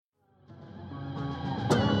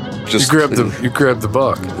just you grabbed the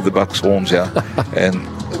buck. The buck's horns, yeah. And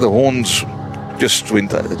the horns just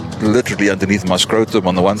went literally underneath my scrotum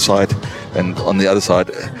on the one side and on the other side,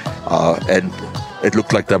 and it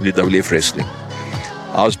looked like WWF wrestling.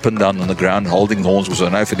 I was pinned down on the ground holding the horns because I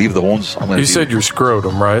know if I leave the horns, I'm going to... You said your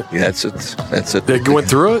scrotum, right? Yeah, that's it. They went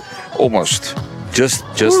through it? Almost. Just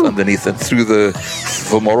underneath and through the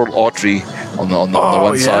femoral artery on the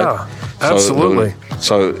one side. Absolutely.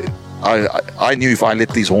 So I knew if I let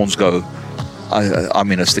these horns go,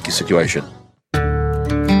 I'm in a sticky situation.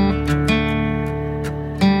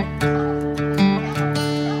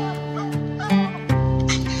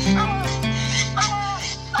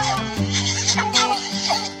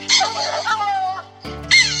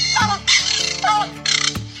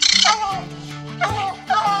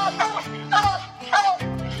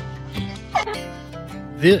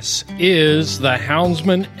 This is the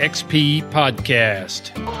Houndsman XP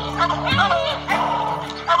Podcast.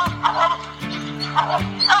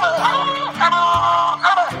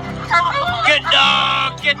 Good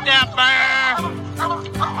dog, get that bear.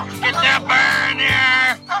 Get that bear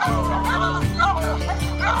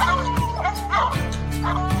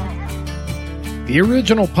The in here.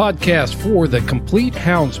 original podcast for the complete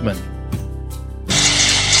houndsman.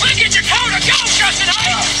 Look at your coat and go, Justin!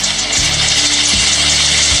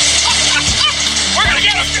 We're gonna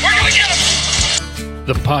get him! We're gonna get him!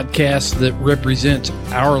 The podcast that represents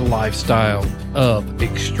our lifestyle of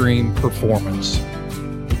extreme performance. Get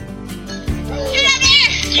in there!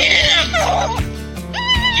 Get him!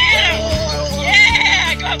 Get him!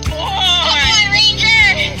 Yeah, good boy!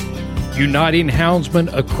 Ranger! Uniting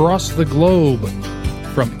houndsmen across the globe,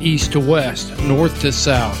 from east to west, north to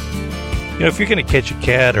south. You know, if you're going to catch a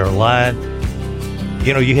cat or a lion,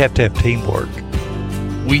 you know, you have to have teamwork.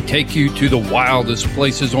 We take you to the wildest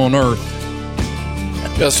places on earth.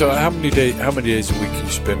 Yeah, so how many days a week can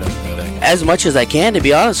you spend out there? As much as I can, to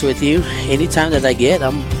be honest with you. Anytime that I get,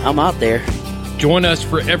 I'm out there. Join us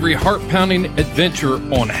for every heart-pounding adventure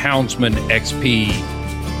on Houndsman XP.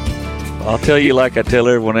 I'll tell you like I tell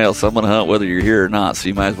everyone else, I'm going to hunt whether you're here or not, so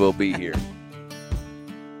you might as well be here.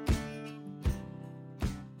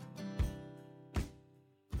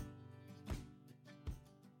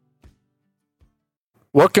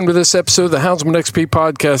 Welcome to this episode of the Houndsman XP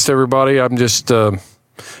Podcast, everybody. I'm just,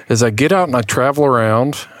 as I get out and I travel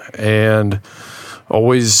around and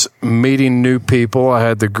always meeting new people, I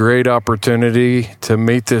had the great opportunity to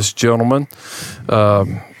meet this gentleman.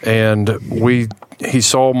 And he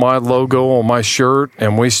saw my logo on my shirt,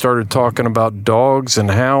 and we started talking about dogs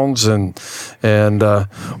and hounds. And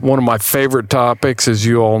one of my favorite topics, as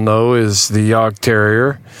you all know, is the Yog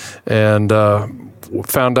Terrier. And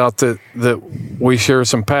found out that we share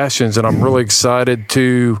some passions, and I'm really excited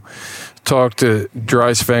to talk to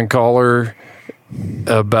Dries van Coller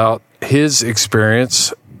about his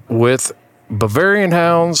experience with Bavarian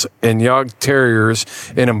hounds and Yog Terriers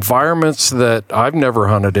in environments that I've never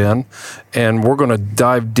hunted in. And we're going to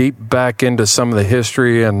dive deep back into some of the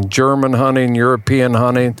history and German hunting, European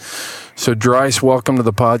hunting. So, Dries, welcome to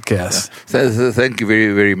the podcast. Yeah. Thank you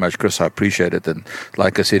very, very much, Chris. I appreciate it. And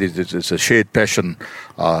like I said, it's a shared passion,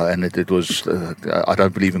 and it was, I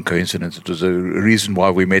don't believe in coincidence. It was a reason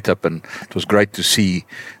why we met up, and it was great to see,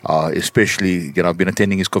 especially, I've been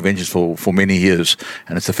attending his conventions for many years,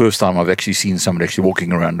 and it's the first time I've actually seen somebody actually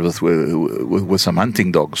walking around with some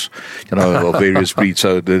hunting dogs, of various breeds.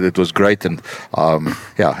 So it was great, and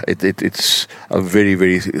it's a very,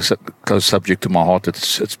 very close subject to my heart.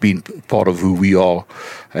 It's been part of who we are,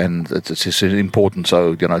 and it's important.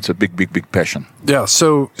 So it's a big passion. Yeah.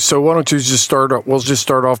 So why don't you just start off? We'll just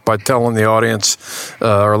start off by telling the audience,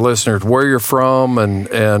 our listeners, where you're from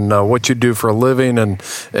and what you do for a living,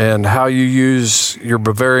 and how you use your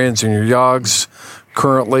Bavarians and your Yogs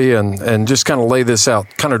currently, and just kind of lay this out,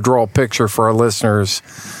 kind of draw a picture for our listeners.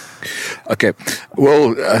 Okay.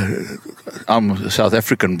 Well, I'm South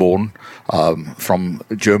African born, from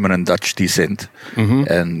German and Dutch descent. Mm-hmm.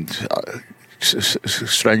 And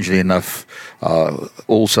strangely enough,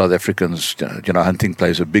 all South Africans, hunting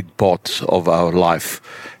plays a big part of our life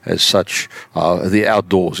as such. The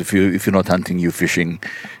outdoors, if you're not hunting, you're fishing.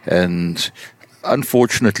 And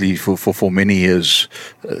unfortunately, for many years,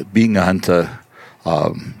 being a hunter,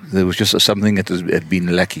 there was just something that had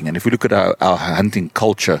been lacking. And if we look at our hunting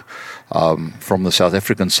culture from the South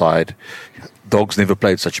African side, dogs never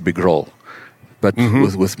played such a big role. But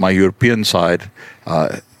with my European side,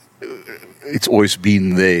 it's always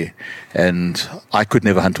been there. And I could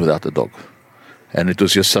never hunt without a dog. And it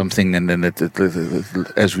was just something, and then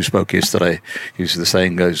as we spoke yesterday, the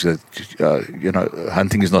saying goes that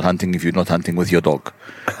hunting is not hunting if you're not hunting with your dog,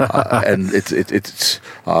 and it's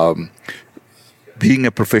being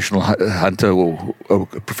a professional hunter or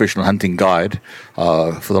a professional hunting guide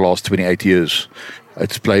for the last 28 years.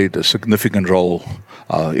 It's played a significant role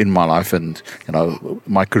in my life, and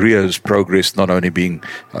my career has progressed, not only being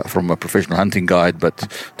from a professional hunting guide, but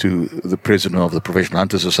to the president of the Professional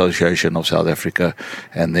Hunters Association of South Africa,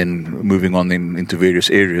 and then moving on into various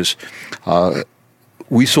areas.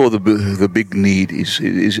 We saw the big need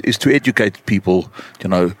is to educate people.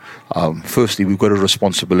 Firstly, we've got a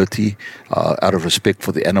responsibility out of respect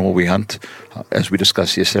for the animal we hunt. As we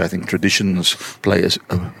discussed yesterday, I think traditions play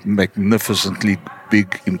a magnificently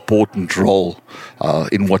big, important role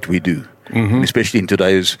in what we do. Mm-hmm. Especially in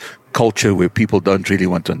today's culture where people don't really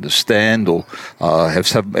want to understand or have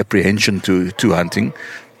some apprehension to hunting.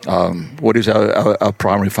 What is our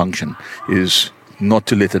primary function is not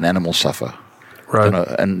to let an animal suffer. Right.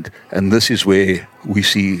 And this is where we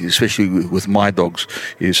see, especially with my dogs,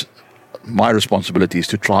 is my responsibility is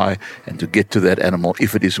to try and to get to that animal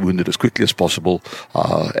if it is wounded as quickly as possible,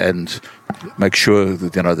 and make sure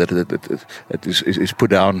that that it is put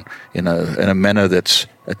down in a manner that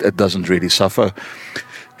it doesn't really suffer.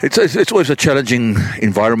 It's always a challenging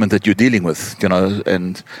environment that you're dealing with,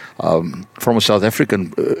 and from a South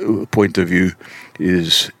African point of view,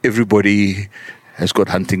 is everybody has got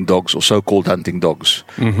hunting dogs or so-called hunting dogs,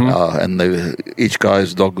 and each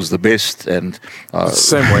guy's dog is the best. And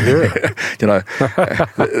same way here.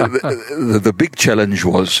 The big challenge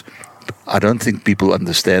was, I don't think people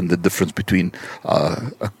understand the difference between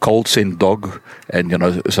a cold scent dog and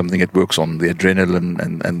something that works on the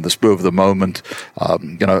adrenaline and the spur of the moment. A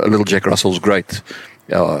little Jack Russell's great,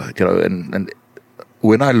 and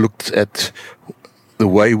when I looked at the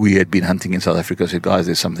way we had been hunting in South Africa, I said, guys,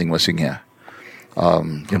 there's something missing here.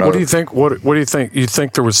 What do you think? What do you think? You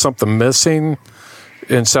think there was something missing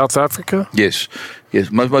in South Africa? Yes,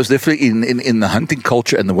 most definitely in the hunting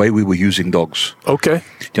culture and the way we were using dogs. Okay,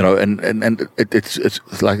 and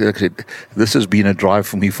it's like I said, this has been a drive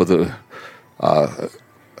for me for the.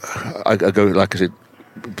 I go, like I said,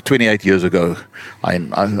 28 years ago, I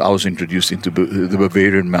was introduced into the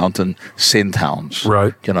Bavarian mountain scent hounds,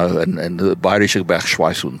 right? And the Bayerische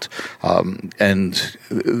Bergschweisshund, and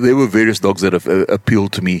there were various dogs that have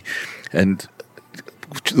appealed to me, and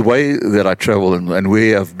the way that I travel and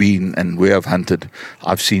where I've been and where I've hunted,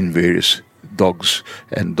 I've seen various dogs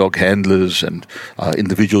and dog handlers and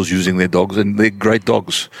individuals using their dogs, and they're great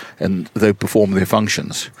dogs and they perform their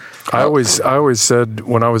functions. I always said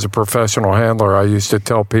when I was a professional handler, I used to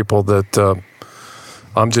tell people that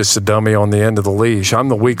I'm just a dummy on the end of the leash. I'm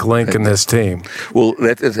the weak link in this team. Well,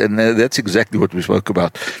 that's exactly what we spoke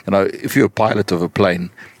about. If you're a pilot of a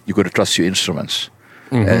plane, you've got to trust your instruments.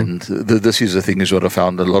 Mm-hmm. And this is the thing is what I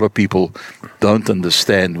found. A lot of people don't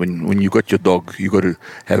understand when you got your dog, you got to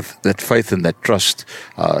have that faith and that trust.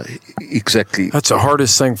 Exactly. That's the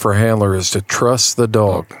hardest thing for a handler is to trust the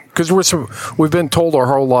dog. Because we've been told our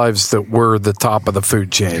whole lives that we're the top of the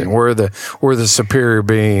food chain. Yeah. We're the superior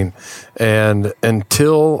being. And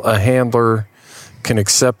until a handler can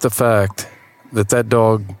accept the fact that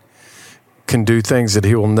dog can do things that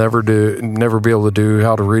he will never be able to do,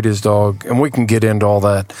 how to read his dog, and we can get into all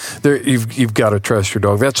that. You've got to trust your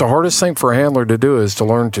dog. That's the hardest thing for a handler to do, is to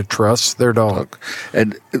learn to trust their dog.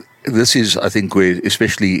 And this is, I think, where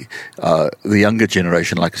especially the younger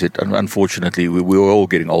generation, like I said, unfortunately, we're all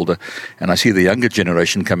getting older, and I see the younger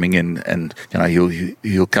generation coming in, and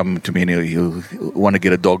he'll come to me and he'll want to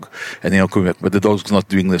get a dog, and then he'll come back, but the dog's not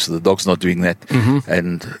doing this, or the dog's not doing that,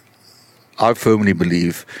 and I firmly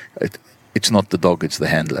believe it's not the dog, it's the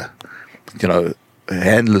handler.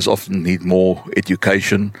 Handlers often need more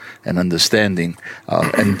education and understanding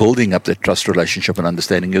and building up that trust relationship and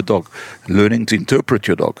understanding your dog, learning to interpret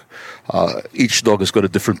your dog. Each dog has got a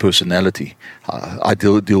different personality. I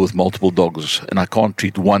deal with multiple dogs, and I can't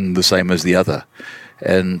treat one the same as the other.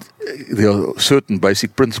 And there are certain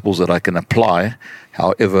basic principles that I can apply.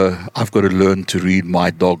 However, I've got to learn to read my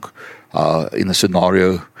dog in a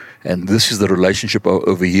scenario. And this is the relationship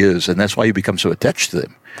over years, and that's why you become so attached to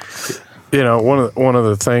them. One of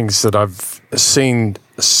the things that I've seen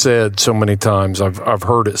said so many times, I've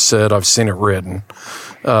heard it said, I've seen it written,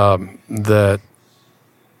 that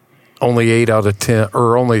only 8 out of 10,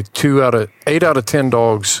 or only 8 out of 10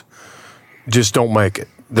 dogs just don't make it.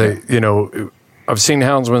 I've seen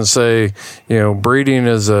houndsmen say, breeding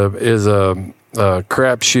is a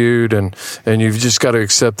crapshoot, and you've just got to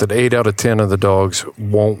accept that 8 out of 10 of the dogs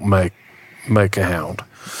won't make a hound.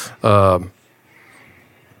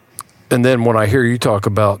 And then when I hear you talk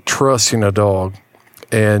about trusting a dog,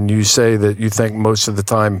 and you say that you think most of the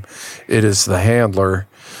time it is the handler,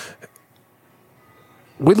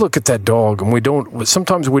 we look at that dog and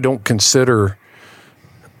sometimes we don't consider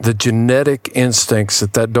the genetic instincts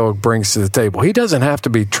that dog brings to the table. He doesn't have to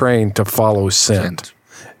be trained to follow scent.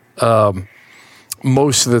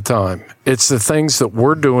 Most of the time. It's the things that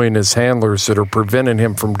we're doing as handlers that are preventing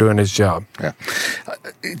him from doing his job. Yeah.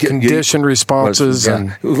 Condition responses.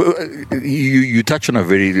 Yeah. And you touch on a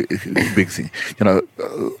very big thing.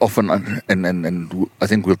 Often, and I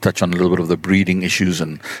think we'll touch on a little bit of the breeding issues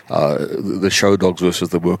and the show dogs versus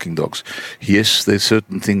the working dogs. Yes, there's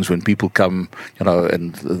certain things when people come,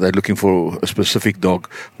 and they're looking for a specific dog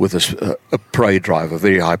with a prey drive, a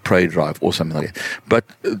very high prey drive or something like that. But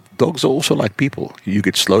dogs are also like people. You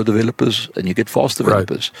get slow developers and you get fast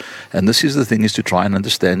developers. Right. And this is the thing, is to try and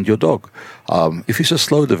understand your dog. If he's a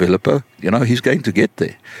slow developer, he's going to get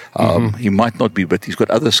there. He might not be, but he's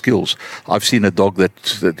got other skills. I've seen a dog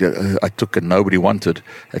that I took and nobody wanted.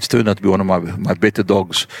 It's turned out to be one of my better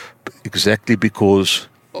dogs, exactly because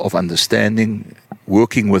of understanding,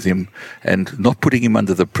 working with him, and not putting him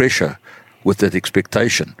under the pressure with that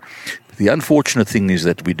expectation. The unfortunate thing is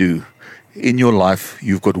that we do. In your life,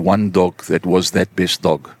 you've got one dog that was that best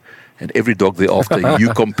dog. And every dog thereafter,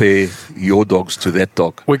 you compare your dogs to that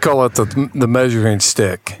dog. We call it the measuring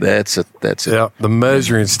stick. That's it. Yeah, the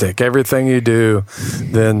measuring stick. Everything you do,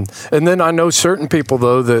 and then I know certain people,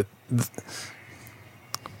 though, that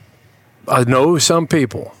I know some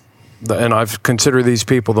people, and I've considered these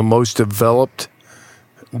people the most developed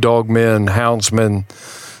dog men, houndsmen.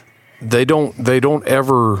 They don't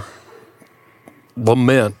ever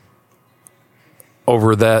lament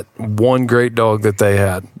over that one great dog that they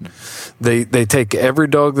had. They take every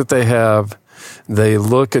dog that they have, they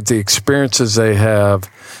look at the experiences they have,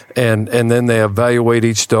 and then they evaluate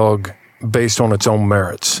each dog based on its own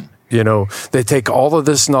merits. They take all of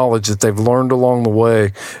this knowledge that they've learned along the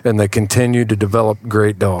way, and they continue to develop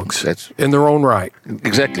great dogs in their own right.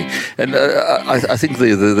 Exactly. And I think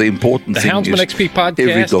the important thing is... The Houndsman XP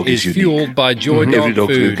podcast is fueled by Joy every Dog dog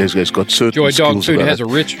Food. Has got certain Joy Dog skills Food about has it. a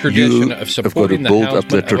rich tradition of supporting the You've got to build up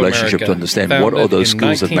Houndsman that relationship of to understand America. what are those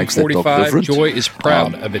skills that makes that dog different. Joy is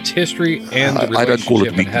proud of its history and the I don't call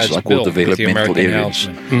it relationship it weakness. has I call it built with the developmental American areas.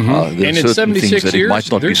 Houndsman. There And are in certain things 76 that it might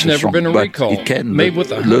years, not be there's so never strong, been a but recall. it can Made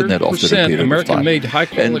with learn that after a 100% period of time. American-made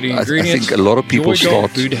high-quality And ingredients. I think a lot of people Joy Dog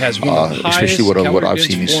start, Food has one of the especially what I've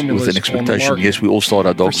seen is with an expectation. Yes, we all start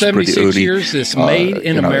our dogs pretty For 76 early. years, this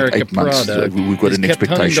made-in-America 8 months, product we've got has an kept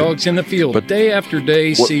hunting expectation. dogs in the field But day after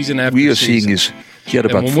day, season after we are season. seeing is he had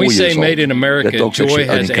about And when 4 we years say old. made in America, That dog's Joy actually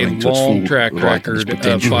has only a coming to its long full track right and its record of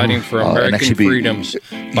potential. fighting for And American actually freedoms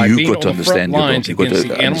by you've being got on to the front understand your lines dog. You've got against to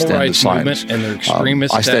the animal understand the rights movement science. and their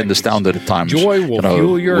extremist I stand tactics. astounded at times. Joy will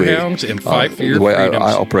fuel your hounds and fight for your the way freedoms.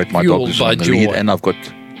 I operate my Fueled dog is by on the lead, Joy. and I've got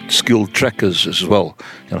skilled trackers as well,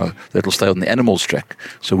 that'll stay on the animal's track.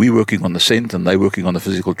 So we're working on the scent and they're working on the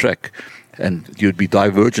physical track. And you'd be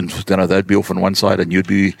divergent, they'd be off on one side and you'd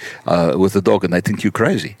be with the dog and they think you're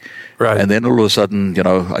crazy. Right. And then all of a sudden,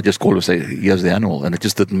 I just call and say, here's the animal. And it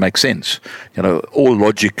just didn't make sense. All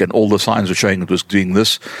logic and all the signs were showing it was doing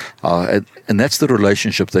this. And that's the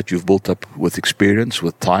relationship that you've built up with experience,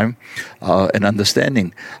 with time, and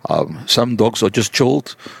understanding. Some dogs are just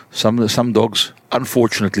chilled. Some dogs,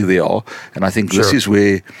 unfortunately, they are. And I think this is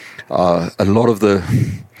where a lot of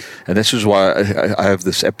and this is why I have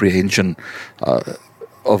this apprehension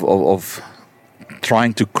of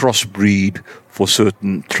trying to crossbreed for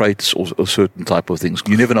certain traits or certain type of things.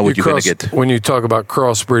 You never know what you're going to get. When you talk about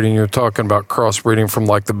crossbreeding, you're talking about crossbreeding from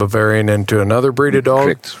like the Bavarian into another breed of dog?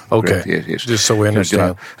 Correct. Okay. Correct. Yes. Just so we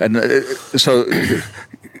understand. And so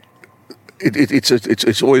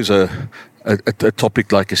it's always a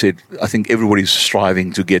topic, like I said. I think everybody's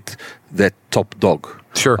striving to get that top dog.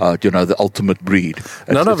 Sure. The ultimate breed.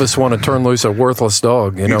 None of us want to turn loose a worthless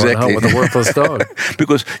dog, exactly. and hunt with a worthless dog.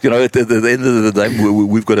 Because, at the end of the day,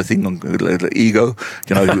 we've got a thing on ego.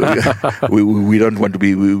 We don't want to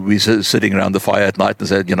be sitting around the fire at night and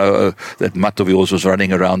say, that mutt of yours was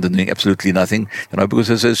running around and doing absolutely nothing, because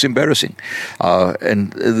it's embarrassing.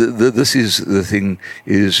 And this is the thing,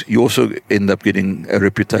 is you also end up getting a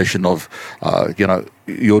reputation of,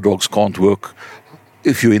 your dogs can't work.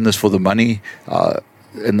 If you're in this for the money,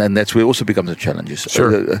 and then that's where it also becomes a challenge.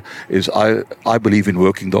 Sure. I believe in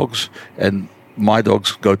working dogs, and my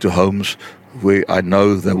dogs go to homes where I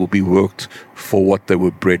know they will be worked for what they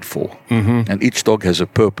were bred for. Mm-hmm. And each dog has a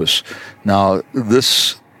purpose. Now,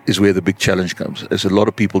 this is where the big challenge comes, is a lot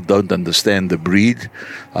of people don't understand the breed,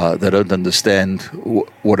 they don't understand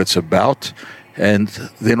what it's about, and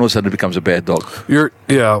then all of a sudden it becomes a bad dog.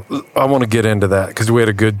 I want to get into that because we had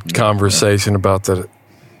a good conversation about that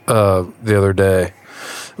the other day.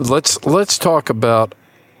 Let's talk about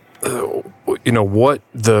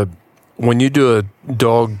when you do a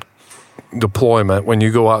dog deployment, when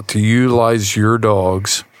you go out to utilize your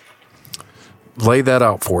dogs. Lay that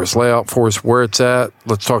out for us. Lay out for us where it's at.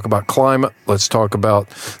 Let's talk about climate. Let's talk about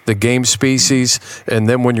the game species. And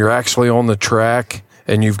then when you're actually on the track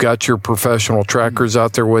and you've got your professional trackers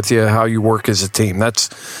out there with you, how you work as a team. And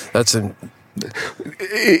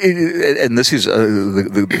this is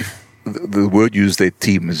the word used there,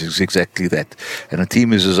 team, is exactly that. And a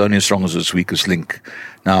team is only as strong as its weakest link.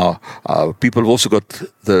 Now, people have also got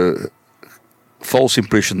the false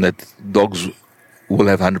impression that dogs will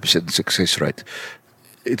have 100% success rate.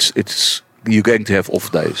 It's you're going to have off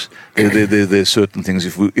days. There's certain things.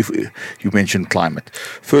 If you mentioned climate,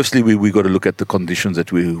 firstly we got to look at the conditions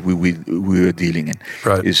that we were dealing in.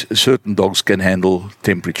 Right. Is certain dogs can handle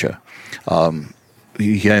temperature.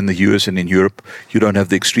 Here in the US and in Europe, you don't have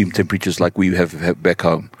the extreme temperatures like we have back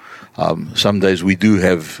home. Some days we do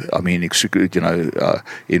have.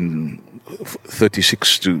 In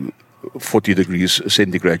 36 to 40 degrees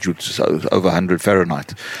centigrade, over 100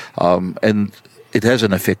 Fahrenheit, and it has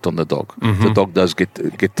an effect on the dog. Mm-hmm. The dog does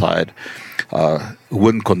get tired.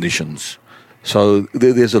 Wind conditions. So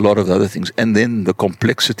there's a lot of other things. And then the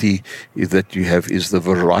complexity that you have is the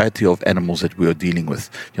variety of animals that we are dealing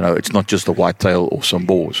with. It's not just a whitetail or some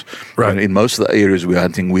boars. Right. In most of the areas we're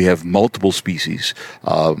hunting, we have multiple species.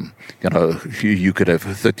 You could have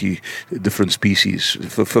 30 different species,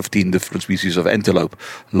 15 different species of antelope,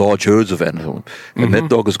 large herds of antelope. And Mm-hmm. that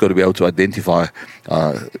dog has got to be able to identify,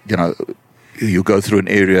 you go through an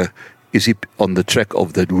area. Is he on the track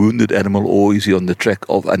of that wounded animal, or is he on the track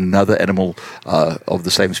of another animal of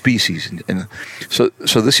the same species? And so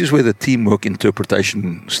this is where the teamwork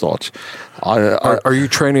interpretation starts. Are you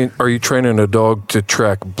training a dog to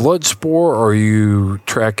track blood spore? Or are you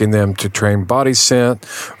tracking them to train body scent?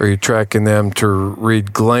 Are you tracking them to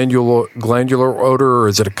read glandular odor? Or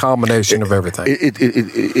is it a combination of everything?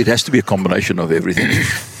 It has to be a combination of everything.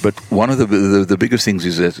 But one of the biggest things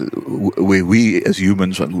is that we as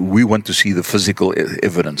humans, we want to see the physical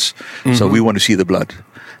evidence. Mm-hmm. So we want to see the blood.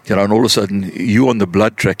 And all of a sudden, you're on the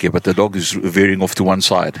blood track here, but the dog is veering off to one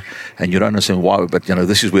side. And you don't understand why, but,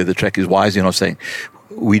 this is where the track is. Why is he not saying?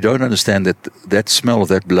 We don't understand that smell of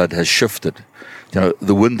that blood has shifted.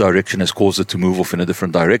 The wind direction has caused it to move off in a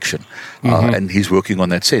different direction. Mm-hmm. And he's working on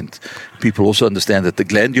that scent. People also understand that the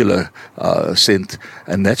glandular scent,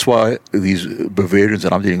 and that's why these Bavarians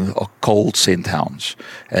that I'm dealing are cold scent hounds.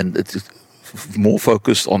 And it's more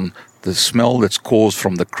focused on the smell that's caused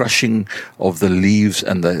from the crushing of the leaves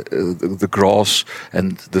and the grass,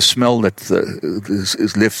 and the smell that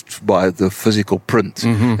is left by the physical print,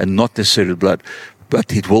 mm-hmm. and not necessarily blood,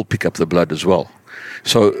 but it will pick up the blood as well.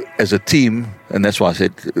 So as a team, and that's why I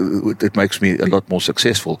said it makes me a lot more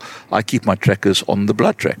successful, I keep my trackers on the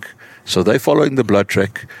blood track. So they're following the blood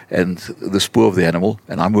track and the spoor of the animal,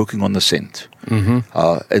 and I'm working on the scent. Mm-hmm.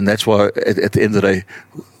 And that's why at the end of the day,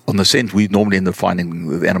 on the scent, we normally end up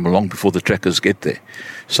finding the animal long before the trackers get there.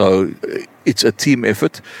 So it's a team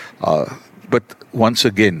effort. But once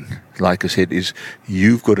again, like I said, is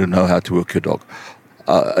you've got to know how to work your dog.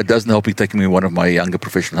 It doesn't help me taking me one of my younger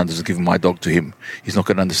professional hunters and giving my dog to him. He's not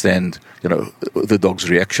going to understand, the dog's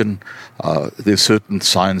reaction. There's certain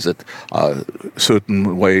signs that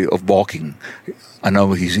certain way of barking. I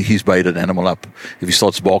know he's baited an animal up. If he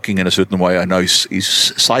starts barking in a certain way, I know he's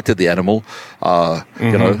sighted the animal.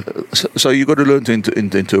 Mm-hmm. So you've got to learn to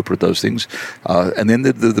interpret those things. And then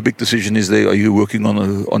the big decision is there: are you working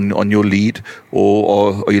on your lead,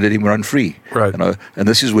 or are you letting him run free? Right. And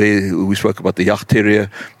this is where we spoke about the Yacht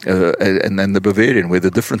Terrier and then the Bavarian, where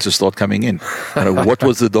the differences start coming in. What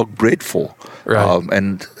was the dog bred for? Right.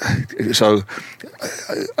 And so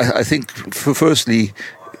I think, firstly,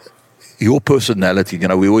 your personality,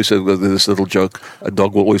 we always say this little joke, a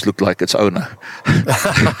dog will always look like its owner.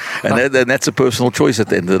 and that's a personal choice at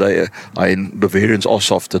the end of the day. Bavarians are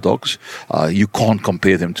softer dogs. You can't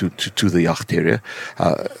compare them to the Yacht Terrier.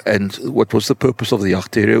 And what was the purpose of the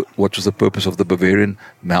Yacht Terrier? What was the purpose of the Bavarian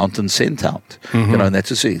mountain scent hound? Mm-hmm. And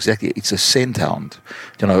that's exactly, it's a scent hound.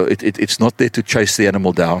 It's not there to chase the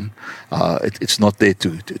animal down. It's not there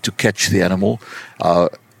to catch the animal.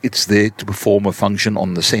 It's there to perform a function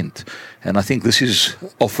on the scent. And I think this is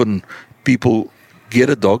often people get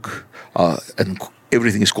a dog and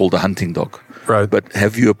everything is called a hunting dog. Right. But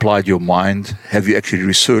have you applied your mind? Have you actually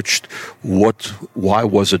researched why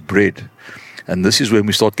was it bred? And this is when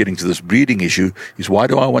we start getting to this breeding issue, is why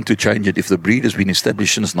do I want to change it if the breed has been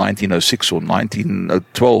established since 1906 or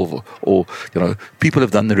 1912, or people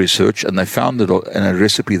have done the research and they found a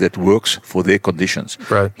recipe that works for their conditions.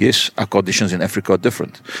 Right. Yes, our conditions in Africa are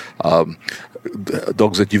different.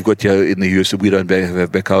 Dogs that you've got here in the US that we don't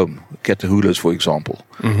have back home, Catahoulas, for example.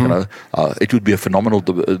 It would be a phenomenal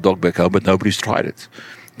dog back home, but nobody's tried it.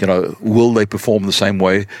 Will they perform the same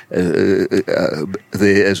way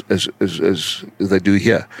there as they do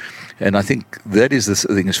here? And I think that is the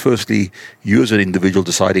thing. Is firstly, you as an individual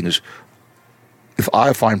deciding is, if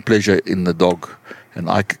I find pleasure in the dog and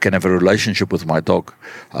I can have a relationship with my dog,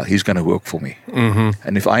 he's going to work for me.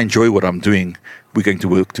 And if I enjoy what I'm doing, we're going to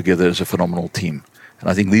work together as a phenomenal team. And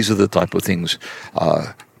I think these are the type of things.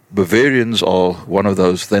 Bavarians are one of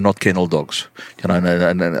those. They're not kennel dogs, and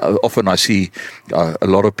often I see a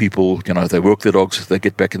lot of people. They work their dogs. They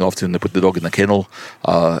get back in the afternoon. They put the dog in the kennel,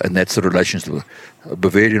 and that's the relationship. A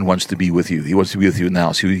Bavarian wants to be with you. He wants to be with you in the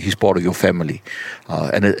house. He's part of your family,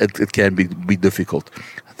 and it can be difficult.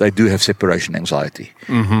 They do have separation anxiety,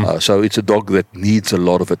 so it's a dog that needs a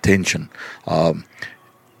lot of attention.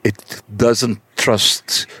 It doesn't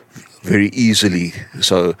trust very easily.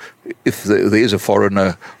 So if there is a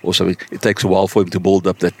foreigner or something, it takes a while for him to build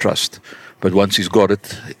up that trust. But once he's got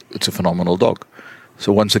it, it's a phenomenal dog.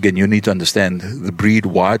 So once again, you need to understand the breed,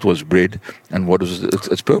 why it was bred, and what is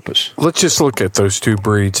its purpose. Let's just look at those two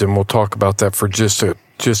breeds, and we'll talk about that for just a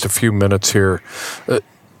few minutes here.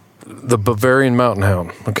 The Bavarian Mountain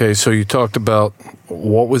Hound. Okay, so you talked about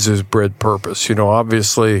what was his bred purpose.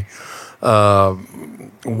 Obviously,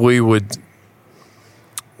 we would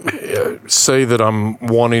say that I'm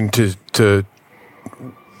wanting to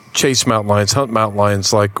chase mountain lions, hunt mountain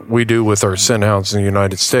lions like we do with our scent hounds in the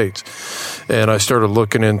United States. And I started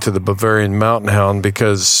looking into the Bavarian Mountain Hound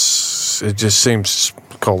because it just seems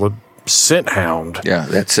called a scent hound. Yeah,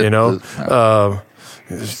 that's it.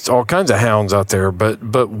 There's all kinds of hounds out there,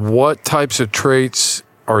 but what types of traits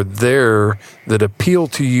are there that appeal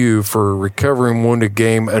to you for recovering wounded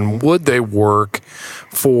game, and would they work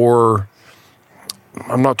for,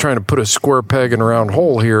 I'm not trying to put a square peg in a round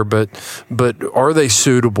hole here, but are they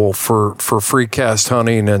suitable for free cast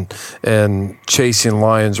hunting and chasing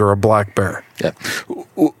lions or a black bear? Yeah.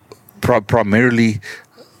 Primarily,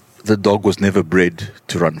 the dog was never bred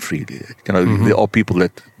to run freely. There are people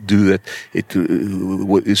that do that. It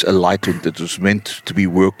is a light that was meant to be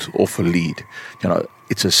worked off a lead.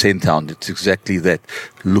 It's a scent hound. It's exactly that,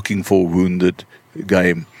 looking for wounded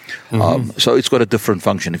game. So it's got a different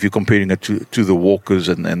function. If you're comparing it to the walkers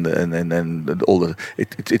and all the,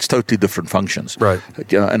 it's totally different functions. Right.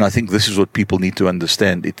 And I think this is what people need to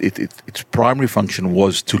understand. Its primary function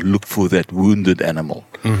was to look for that wounded animal,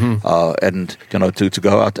 and to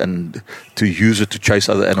go out and to use it to chase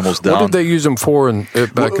other animals down. What did they use them for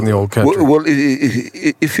back in the old country? Well,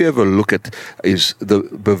 if you ever look at is the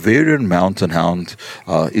Bavarian Mountain Hound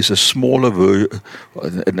is a smaller version,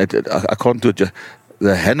 and I can't do it.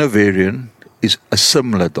 The Hanoverian is a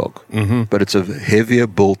similar dog, but it's a heavier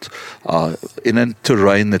built in a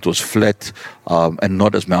terrain that was flat and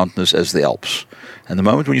not as mountainous as the Alps. And the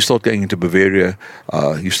moment when you start getting into Bavaria,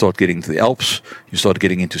 you start getting into the Alps, you start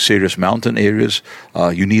getting into serious mountain areas.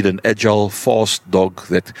 You need an agile, fast dog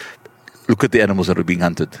that, look at the animals that are being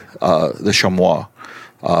hunted. The chamois,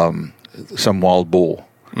 some wild boar,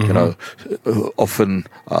 often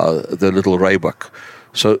the little raybuck.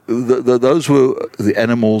 So those were the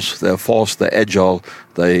animals. They're fast, they're agile,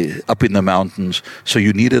 they're up in the mountains. So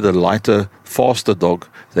you needed a lighter, faster dog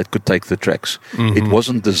that could take the tracks. It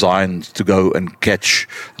wasn't designed to go and catch.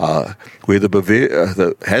 Where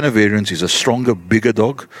the Hanoverians is a stronger, bigger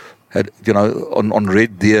dog, on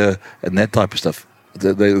red deer and that type of stuff.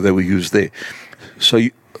 They were used there. So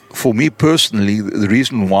for me personally, the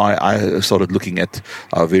reason why I started looking at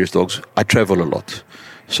various dogs, I travel a lot.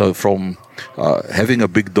 So from having a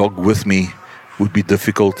big dog with me would be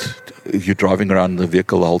difficult. You're driving around the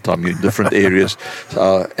vehicle the whole time. You're in different areas.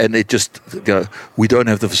 And it just, we don't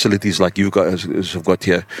have the facilities like you guys have got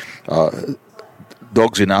here.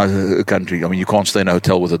 Dogs in our country, you can't stay in a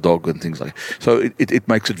hotel with a dog and things like that. So it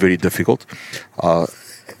makes it very difficult.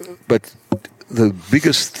 But the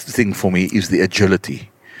biggest thing for me is the agility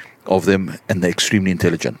of them, and they're extremely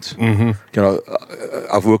intelligent.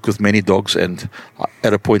 I've worked with many dogs, and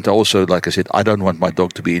at a point I also, like I said, I don't want my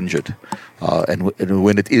dog to be injured. And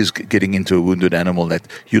when it is getting into a wounded animal, that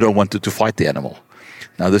you don't want it to fight the animal.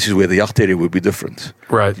 Now, this is where the Jagdterrier would be different.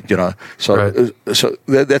 Right. So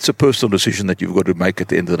that's a personal decision that you've got to make at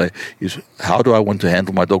the end of the day, is how do I want to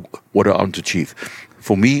handle my dog? What do I want to achieve?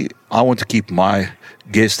 For me, I want to keep my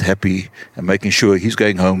guest happy and making sure he's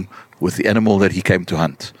going home with the animal that he came to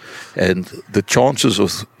hunt. And the chances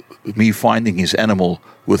of me finding his animal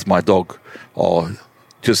with my dog are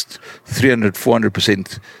just 300,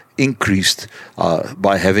 400% increased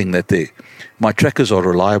by having that there. My trackers are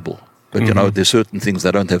reliable, but you know, there's certain things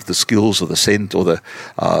that don't have the skills or the scent or the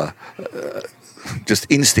just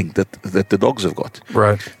instinct that the dogs have got.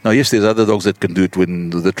 Right. Now, yes, there's other dogs that can do it when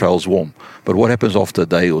the trail's warm, but what happens after a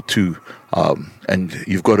day or two, and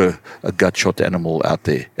you've got a gut shot animal out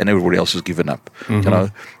there, and everybody else has given up. You know,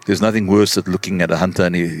 there's nothing worse than looking at a hunter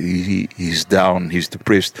and he's down, he's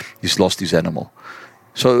depressed, he's lost his animal.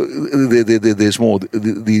 So there's more.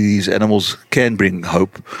 These animals can bring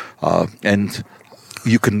hope, and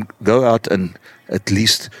you can go out and at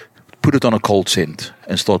least put it on a cold scent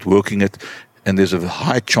and start working it. And there's a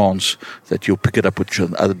high chance that you'll pick it up which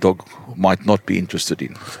another dog might not be interested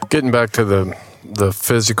in. Getting back to the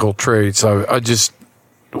physical traits, I just,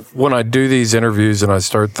 when I do these interviews and I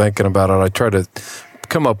start thinking about it, I try to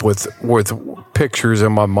come up with pictures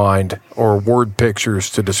in my mind or word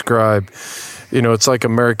pictures to describe. You know, it's like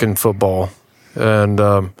American football, and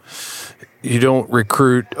you don't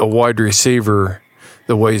recruit a wide receiver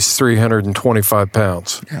that weighs 325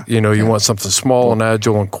 pounds. Yeah. You know, you want something small and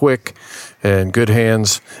agile and quick and good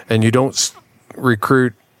hands, and you don't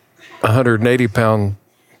recruit a 180-pound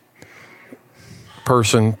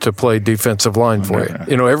person to play defensive line for you.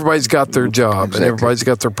 You know, everybody's got their job and everybody's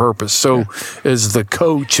got their purpose. So as the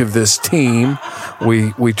coach of this team,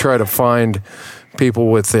 we try to find people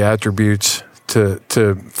with the attributes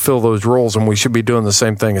to fill those roles, and we should be doing the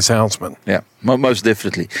same thing as houndsmen. Yeah, most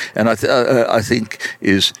definitely. And I think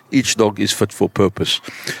is each dog is fit for purpose.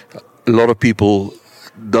 A lot of people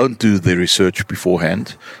don't do their research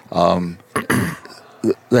beforehand. The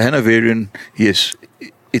Hanoverian, yes,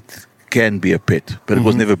 it can be a pet, but it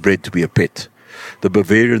was never bred to be a pet. The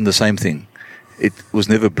Bavarian, the same thing. It was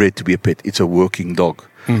never bred to be a pet. It's a working dog.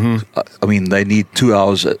 I mean, they need 2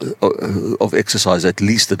 hours of exercise at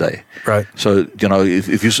least a day. Right. So, you know,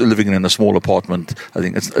 if you're living in a small apartment, I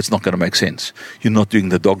think it's not going to make sense. You're not doing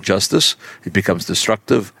the dog justice. It becomes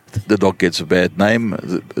destructive. The dog gets a bad name.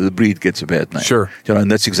 The breed gets a bad name. Sure. You know,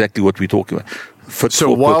 and that's exactly what we're talking about.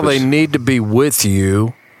 So while they need to be with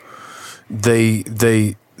you, they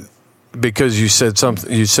because you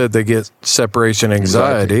said they get separation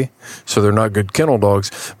anxiety, so they're not good kennel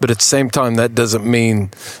dogs. But at the same time, that doesn't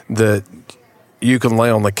mean that you can lay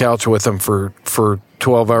on the couch with them for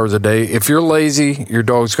 12 hours a day. If you're lazy, your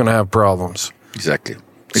dog's going to have problems. Exactly.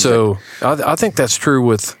 So I think that's true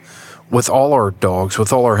with all our dogs,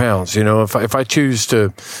 with all our hounds. You know, if I choose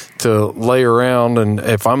to lay around and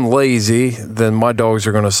if I'm lazy, then my dogs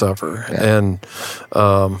are going to suffer. Yeah. And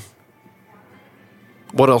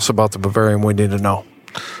what else about the Bavarian we need to know?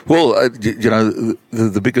 Well, you know,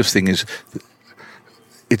 the biggest thing is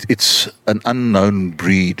it's an unknown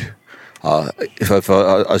breed. If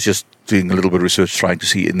I was just doing a little bit of research trying to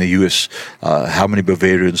see in the US how many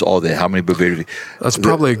Bavarians are there, how many Bavarian. That's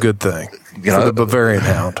probably a good thing for the Bavarian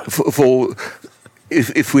hound.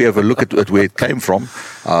 If we have a look at where it came from,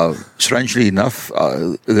 strangely enough,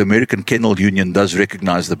 the American Kennel Union does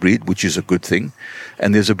recognize the breed, which is a good thing,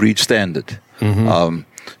 and there's a breed standard.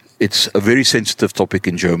 It's a very sensitive topic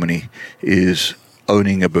in Germany, is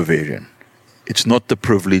owning a Bavarian. It's not the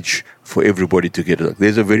privilege for everybody to get it.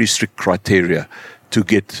 There's a very strict criteria to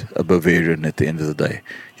get a Bavarian at the end of the day.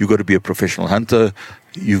 You've got to be a professional hunter.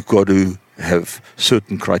 You've got to have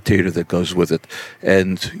certain criteria that goes with it.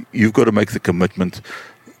 And you've got to make the commitment.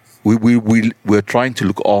 We're trying to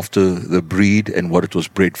look after the breed and what it was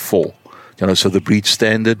bred for. You know, so the breed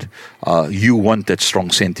standard, you want that strong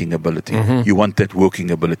scenting ability. You want that working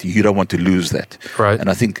ability. You don't want to lose that. Right. And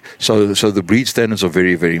I think, so the breed standards are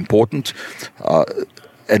very, very important.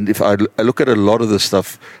 And if I look at a lot of the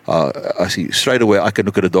stuff, I see straight away, I can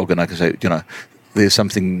look at a dog and I can say, you know, there's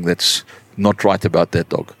something that's not right about that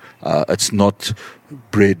dog. It's not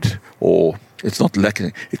bred or it's not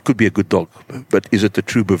lacking. It could be a good dog, but is it a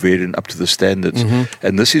true Bavarian up to the standards?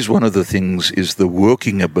 And this is one of the things, is the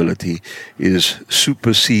working ability is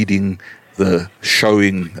superseding the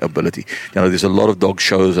showing ability. You know, there's a lot of dog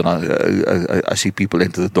shows, and I see people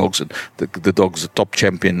enter the dogs, and the dog's a top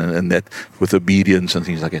champion and that with obedience and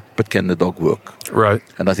things like that. But can the dog work? Right.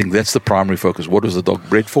 And I think that's the primary focus. What is the dog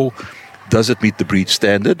bred for? Does it meet the breed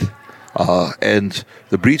standard? And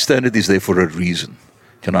the breed standard is there for a reason.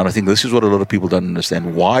 You know, and I think this is what a lot of people don't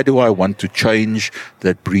understand. Why do I want to change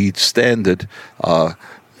that breed standard?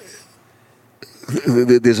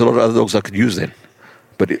 There's a lot of other dogs I could use then.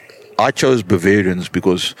 But I chose Bavarians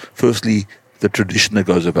because, firstly, the tradition that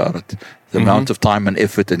goes about it, the amount of time and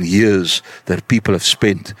effort and years that people have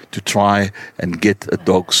spent to try and get a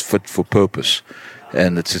dog's fit for purpose.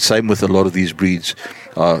 And it's the same with a lot of these breeds.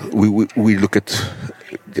 We look at,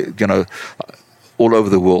 all over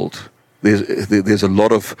the world. There's a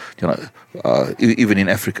lot of, even in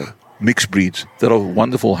Africa, mixed breeds that are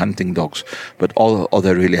wonderful hunting dogs. But are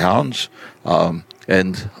they really hounds?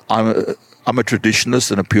 And I'm a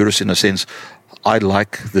traditionalist and a purist in a sense. I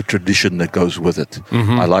like the tradition that goes with it.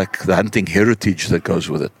 I like the hunting heritage that goes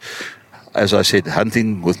with it. As I said,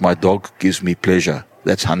 hunting with my dog gives me pleasure.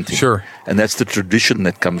 That's hunting. Sure. And that's the tradition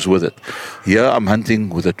that comes with it. Here I'm hunting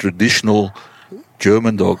with a traditional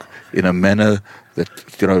German dog in a manner that,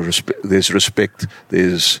 there's respect,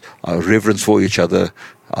 there's reverence for each other,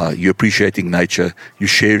 you're appreciating nature, you're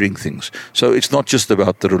sharing things. So it's not just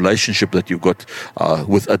about the relationship that you've got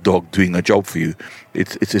with a dog doing a job for you.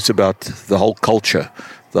 It's about the whole culture,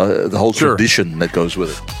 the whole tradition that goes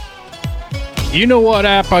with it. You know what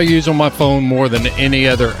app I use on my phone more than any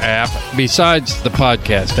other app besides the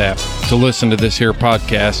podcast app to listen to this here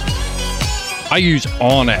podcast? I use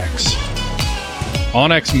onX.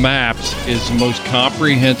 onX Maps is the most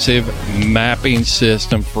comprehensive mapping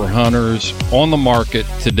system for hunters on the market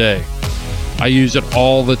today. I use it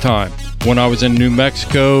all the time. When I was in New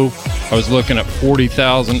Mexico, I was looking at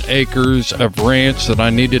 40,000 acres of ranch that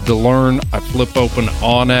I needed to learn. I flip open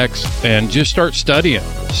onX and just start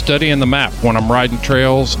studying the map. When I'm riding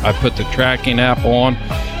trails, I put the tracking app on.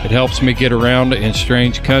 It helps me get around in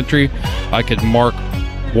strange country. I could mark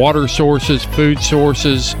water sources, food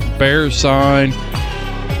sources, bear sign,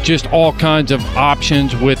 just all kinds of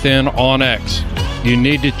options within onX. You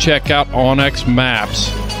need to check out onX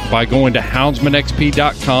Maps by going to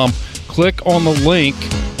houndsmanxp.com. Click on the link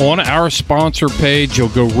on our sponsor page. You'll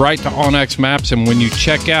go right to onX Maps, and when you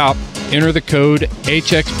check out, enter the code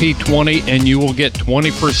HXP20 and you will get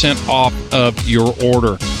 20% off of your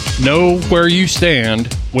order. Know where you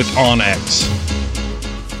stand with onX.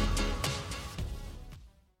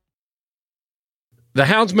 The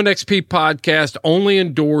Houndsman XP podcast only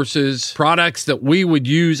endorses products that we would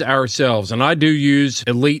use ourselves, and I do use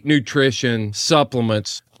Elite Nutrition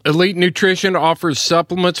supplements. Elite Nutrition offers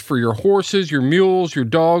supplements for your horses, your mules, your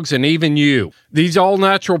dogs, and even you. These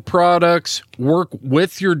all-natural products work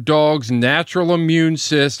with your dog's natural immune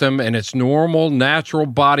system and its normal, natural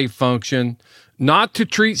body function, not to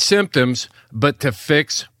treat symptoms, but to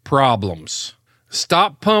fix problems.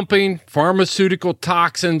 Stop pumping pharmaceutical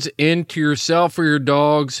toxins into yourself or your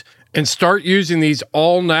dogs and start using these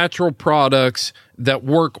all-natural products that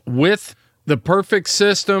work with the perfect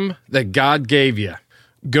system that God gave you.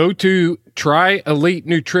 Go to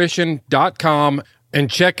tryelitenutrition.com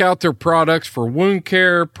and check out their products for wound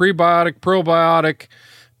care, prebiotic, probiotic,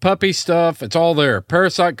 puppy stuff. It's all there.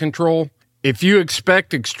 Parasite control. If you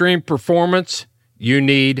expect extreme performance, you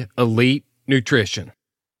need Elite Nutrition.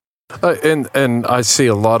 And I see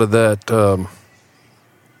a lot of that.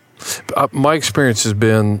 My experience has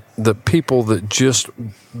been that people that just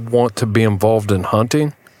want to be involved in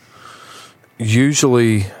hunting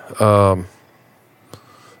usually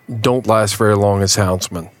don't last very long as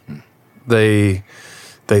houndsmen. They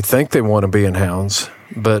think they want to be in hounds,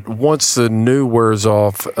 but once the new wears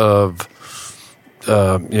off of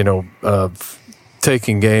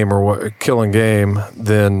taking game or killing game,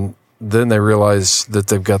 then they realize that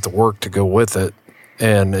they've got the work to go with it,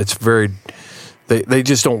 and it's they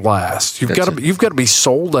just don't last. You've got to be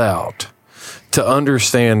sold out to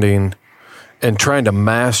understanding and trying to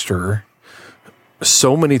master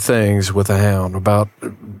so many things with a hound, about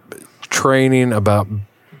training, about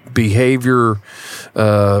behavior,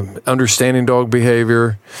 understanding dog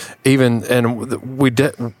behavior,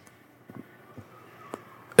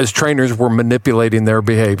 as trainers, we're manipulating their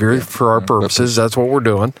behavior for our purposes. That's what we're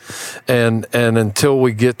doing, and until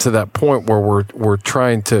we get to that point where we're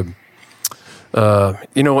trying to,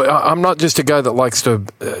 I'm not just a guy that likes to.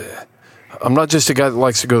 I'm not just a guy that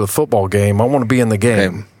likes to go to the football game. I want to be in the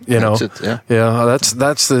game. That's it,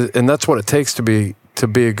 that's what it takes to be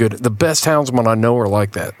the best houndsmen I know are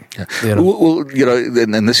like that. Yeah. Well,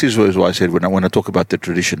 and this is why I said when I talk about the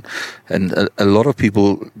tradition, and a lot of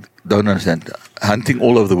people don't understand. Hunting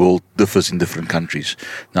all over the world differs in different countries.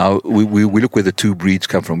 Now we look where the two breeds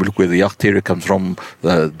come from. We look where the Jagd Terrier comes from,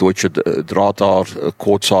 the Deutsche Drahthaar,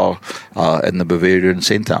 Kurzhaar, and the Bavarian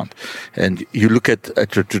Scenthound. And you look at a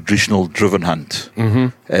traditional driven hunt,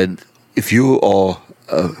 and if you are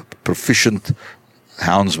a proficient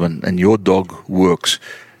houndsman and your dog works,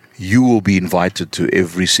 you will be invited to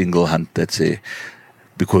every single hunt that's there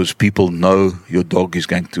because people know your dog is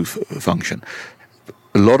going to function.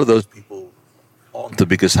 A lot of those people aren't the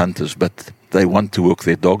biggest hunters, but they want to work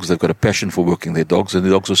their dogs. They've got a passion for working their dogs, and the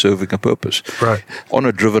dogs are serving a purpose. Right. On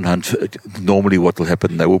a driven hunt, normally what will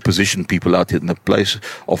happen, they will position people out in the place.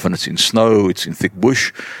 Often it's in snow, it's in thick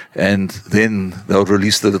bush, and then they'll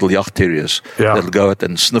release the little yacht terriers. Yeah. They'll go out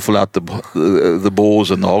and sniffle out the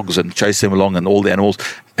boars and the hogs and chase them along and all the animals,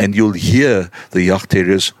 and you'll hear the yacht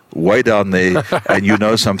terriers way down there, and you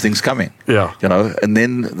know something's coming. Yeah. You know, and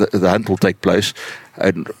then the hunt will take place,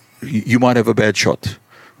 and you might have a bad shot.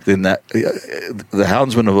 Then the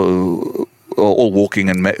houndsmen are all walking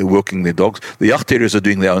and working their dogs. The yacht terriers are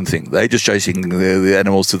doing their own thing. They're just chasing the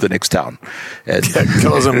animals to the next town. And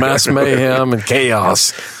causing mass mayhem and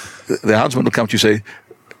chaos. The houndsman will come to you and say,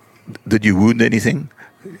 "Did you wound anything?"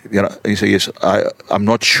 You know, and you say, "Yes, I'm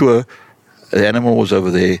not sure. The animal was over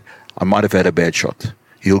there. I might have had a bad shot."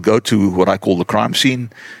 He'll go to what I call the crime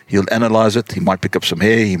scene. He'll analyze it. He might pick up some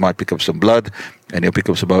hair. He might pick up some blood, and he'll pick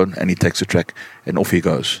up some bone, and he takes a track, and off he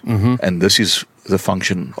goes. Mm-hmm. And this is the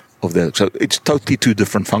function of that. So it's totally two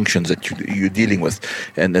different functions that you're dealing with.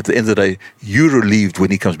 And at the end of the day, you're relieved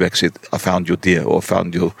when he comes back and said, "I found your deer," or "I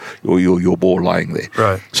found your boar lying there."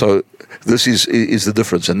 Right. So this is the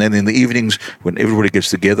difference. And then in the evenings, when everybody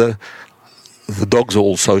gets together, the dogs are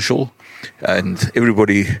all social. And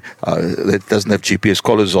everybody that doesn't have GPS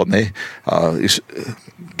collars on there is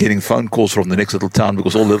getting phone calls from the next little town,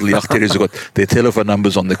 because all the little yacht terriers have got their telephone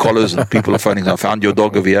numbers on their collars, and people are phoning, "I found your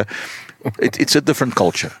dog over here." It's a different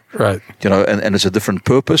culture, right? You know, and it's a different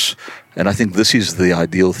purpose. And I think this is the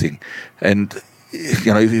ideal thing. And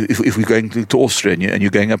you know, if we're going to Austria and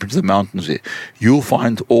you're going up into the mountains there, you'll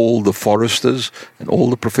find all the foresters and all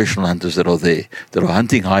the professional hunters that are there, that are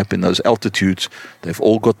hunting hype in those altitudes. They've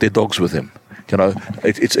all got their dogs with them. You know,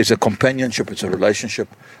 it's a companionship, it's a relationship.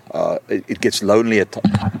 It gets lonely at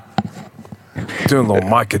times. Doing a little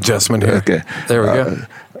mic adjustment here. Okay. There we go.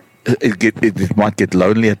 It might get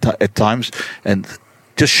lonely at times, and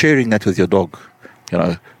just sharing that with your dog. You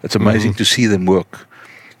know, it's amazing to see them work.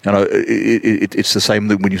 You know, it's the same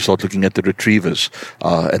thing when you start looking at the retrievers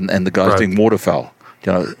and the guys doing waterfowl.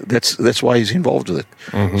 You know, that's why he's involved with it.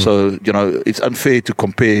 Mm-hmm. So, you know, it's unfair to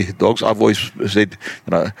compare dogs. I've always said,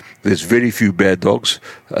 you know, there's very few bad dogs.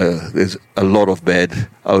 There's a lot of bad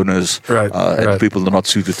owners, and people are not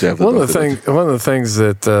suited to have the dog. One of the things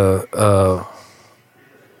that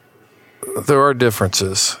there are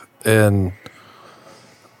differences, and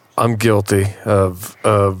I'm guilty of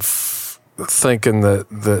thinking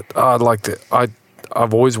that I'd like to.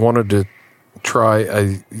 I've always wanted to try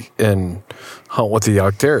and hunt with a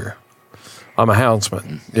yacht terrier. I'm a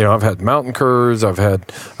houndsman. You know, I've had mountain curs. I've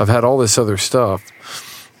had all this other stuff,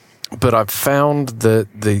 but I've found that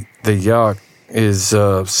the yacht is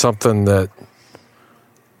something that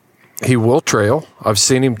he will trail. I've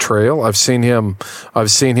seen him trail. I've seen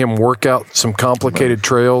him work out some complicated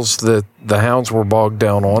trails that the hounds were bogged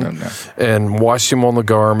down on, and watched him on the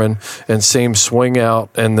Garmin and see him swing out,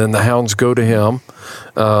 and then the hounds go to him.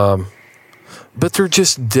 But they're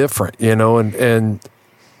just different, you know, and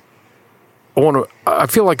I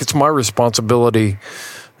feel like it's my responsibility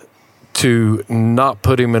to not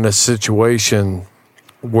put him in a situation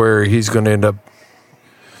where he's going to end up,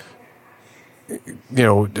 you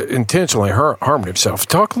know, intentionally harming himself.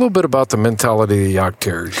 Talk a little bit about the mentality of the yacht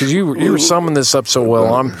terrier, because you were summing this up so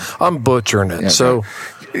well. I'm butchering it. Yeah, so,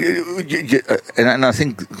 and I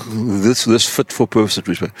think this fit for purpose that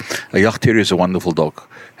we spoke. A yacht terrier is a wonderful dog,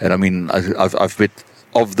 and I mean I've met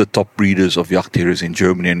of the top breeders of yacht terriers in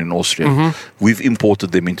Germany and in Austria. Mm-hmm. We've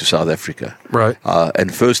imported them into South Africa, right?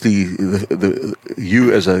 And firstly,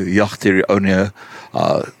 you as a yacht terrier owner,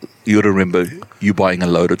 you remember you buying a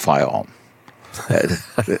loaded firearm.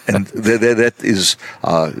 And that is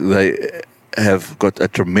they have got a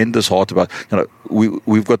tremendous heart about, you know,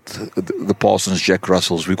 we've got the Parsons, Jack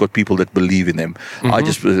Russells, we've got people that believe in them. Mm-hmm. I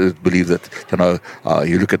just believe that, you know,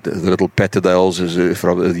 you look at the little Patterdales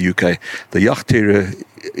from the UK, the yacht terrier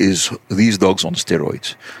is these dogs on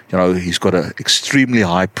steroids. You know, he's got an extremely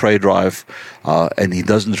high prey drive, and he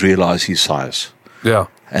doesn't realize his size. Yeah.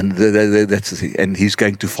 And that's the thing. And he's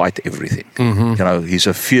going to fight everything. Mm-hmm. You know, he's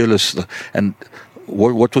a fearless. And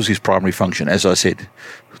what was his primary function? As I said,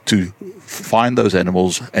 to find those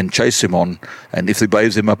animals and chase them on. And if they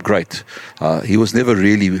bathe them up, great. He was never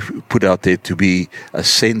really put out there to be a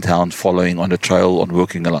scent hound following on a trail, on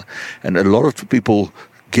working along. And a lot of people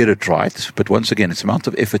get it right, but once again, it's the amount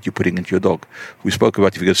of effort you're putting into your dog. We spoke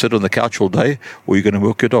about if you're going to sit on the couch all day or you're going to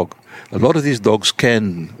work your dog. A lot of these dogs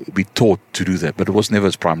can be taught to do that, but it was never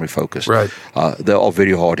his primary focus. Right. They are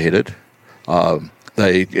very hard-headed.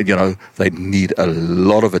 They need a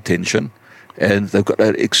lot of attention, and they've got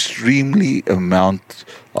an extremely amount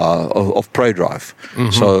of prey drive.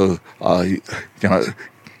 So,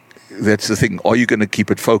 that's the thing. Are you going to keep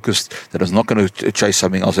it focused that it's not going to chase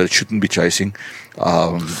something else that it shouldn't be chasing?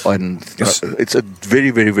 It's a very,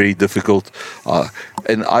 very, very difficult.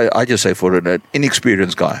 And I just say for an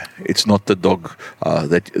inexperienced guy, it's not the dog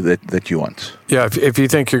that you want. Yeah, if you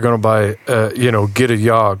think you're going to buy, get a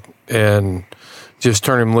Yog and just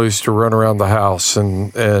turn him loose to run around the house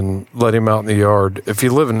and let him out in the yard. If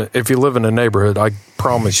you live in a neighborhood, I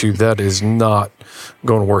promise you that is not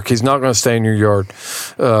going to work. He's not going to stay in your yard,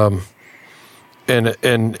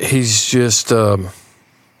 and he's just they're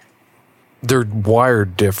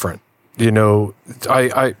wired different. I've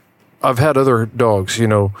had other dogs,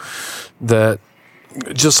 that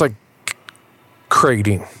just like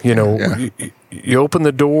crating. You open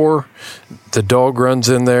the door, the dog runs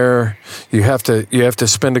in there. You have to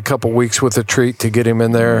spend a couple weeks with a treat to get him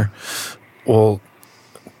in there. Well,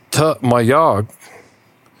 my Yog,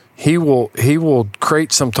 he will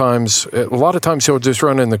crate sometimes. A lot of times he'll just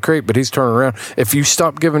run in the crate, but he's turning around. If you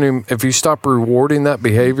stop rewarding that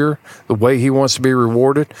behavior the way he wants to be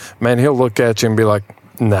rewarded, man, he'll look at you and be like,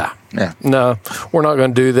 nah. Yeah. No, we're not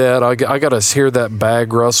going to do that. I got to hear that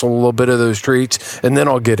bag rustle a little bit of those treats, and then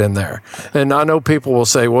I'll get in there. And I know people will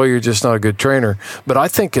say, well, you're just not a good trainer. But I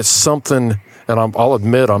think it's something, and I'll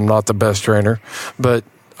admit I'm not the best trainer, but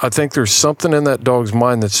I think there's something in that dog's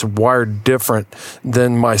mind that's wired different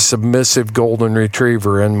than my submissive golden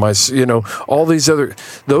retriever and my, all these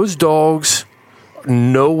those dogs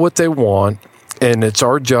know what they want. And it's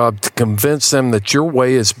our job to convince them that your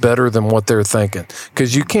way is better than what they're thinking,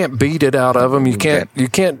 because you can't beat it out of them. They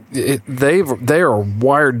are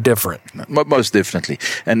wired different. Most definitely,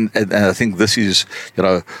 and I think this is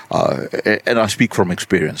and I speak from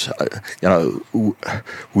experience.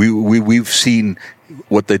 We've seen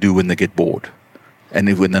what they do when they get bored.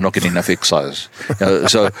 And when they're not getting enough exercise,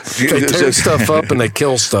 so they tear stuff up and they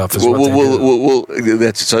kill stuff.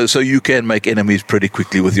 So you can make enemies pretty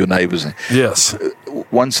quickly with your neighbors. Yes.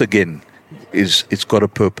 Once again, it's got a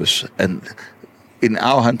purpose, and in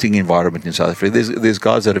our hunting environment in South Africa, there's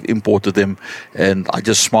guys that have imported them, and I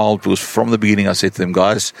just smiled because from the beginning I said to them,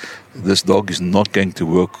 guys, this dog is not going to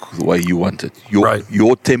work the way you want it.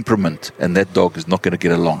 Your temperament and that dog is not going to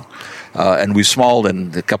get along. And we smiled,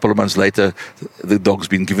 and a couple of months later, the dog's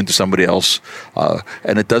been given to somebody else,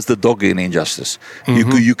 and it does the dog an injustice.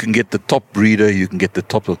 Mm-hmm. You can get the top breeder, you can get the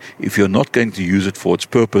top. If you're not going to use it for its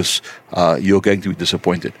purpose, you're going to be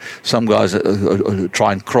disappointed. Some guys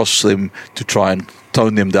try and cross them to try and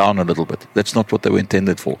tone them down a little bit. That's not what they were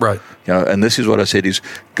intended for. Right. And this is what I said is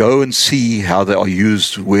go and see how they are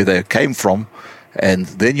used, where they came from, and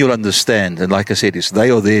then you'll understand. And like I said, they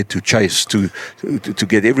are there to chase, to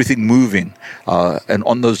get everything moving. And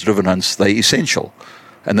on those driven hunts, they're essential,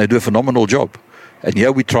 and they do a phenomenal job. And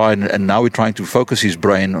here we try, and now we're trying to focus his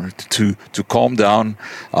brain to calm down.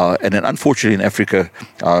 And then, unfortunately, in Africa,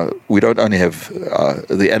 we don't only have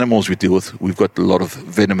the animals we deal with. We've got a lot of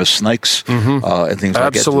venomous snakes and things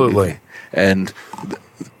like that. Absolutely. And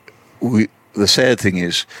the sad thing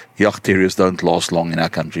is, yacht terriers don't last long in our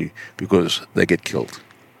country because they get killed.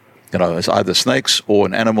 It's either snakes or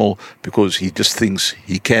an animal because he just thinks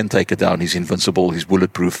he can take it down. He's invincible. He's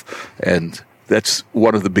bulletproof, and that's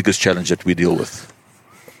one of the biggest challenges that we deal with.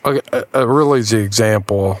 A real easy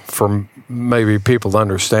example for maybe people to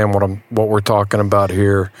understand what we're talking about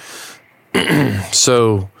here.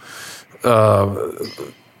 So,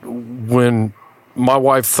 when my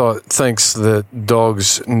wife thinks that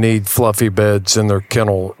dogs need fluffy beds in their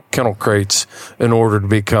kennel crates in order to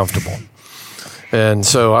be comfortable, and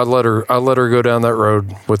so I let her go down that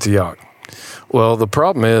road with the yacht. Well, the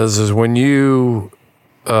problem is when you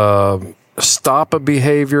stop a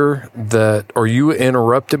behavior or you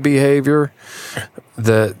interrupt a behavior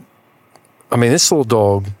this little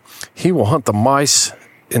dog, he will hunt the mice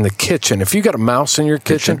in the kitchen. If you got a mouse in your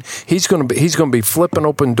kitchen, he's going to be flipping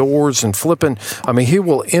open doors and flipping. He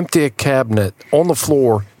will empty a cabinet on the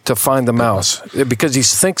floor to find the mouse because he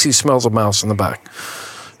thinks he smells a mouse in the back.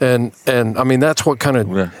 And that's what kind of,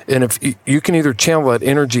 and if you can either channel that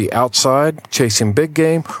energy outside chasing big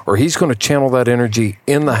game, or he's going to channel that energy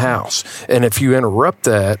in the house. And if you interrupt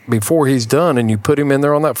that before he's done and you put him in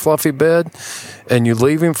there on that fluffy bed and you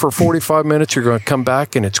leave him for 45 minutes, you're going to come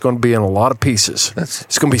back and it's going to be in a lot of pieces.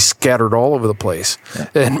 It's going to be scattered all over the place. Yeah.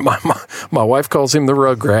 And my wife calls him the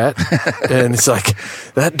rugrat, and it's like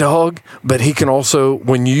that dog, but he can also,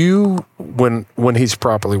 when he's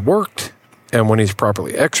properly worked, and when he's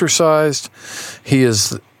properly exercised, he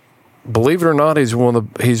is, believe it or not, he's one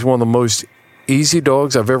of the most easy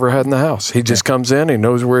dogs I've ever had in the house. He just comes in, he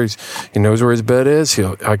knows where his bed is.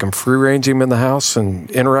 I can free range him in the house and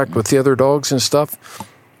interact with the other dogs and stuff.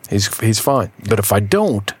 He's fine. But if I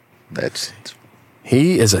don't,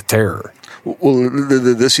 he is a terror. Well,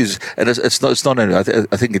 this is, and it's not. I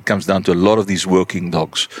think it comes down to a lot of these working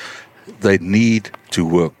dogs. They need to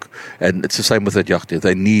work, and it's the same with that Jagter.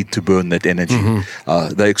 They need to burn that energy.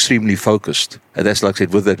 They're extremely focused, and that's like I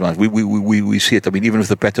said with that one. We see it. I mean, even with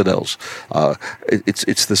the Patterdales,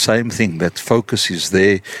 it's the same thing. That focus is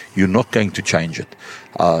there. You're not going to change it.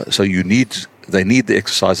 So they need the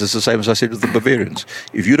exercise. It's the same as I said with the Bavarians.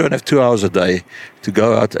 If you don't have 2 hours a day to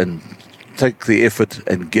go out and take the effort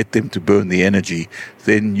and get them to burn the energy,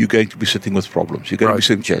 then you're going to be sitting with problems. You're going to be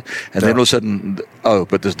sitting there. And then all of a sudden,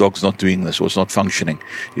 but this dog's not doing this, or it's not functioning.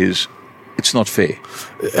 It's not fair.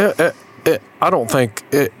 I don't think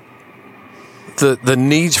the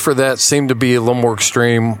needs for that seem to be a little more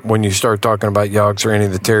extreme when you start talking about Yogs or any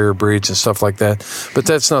of the terrier breeds and stuff like that. But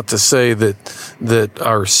that's not to say that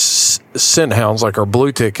our scent hounds, like our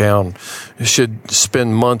blue tick hound, should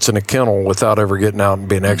spend months in a kennel without ever getting out and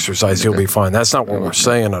being exercised. He'll be fine. That's not what we're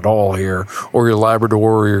saying at all here. Or your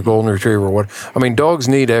Labrador or your Golden Retriever or what. I mean, dogs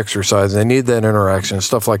need exercise. They need that interaction and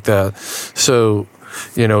stuff like that. So,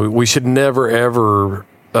 we should never, ever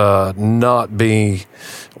not be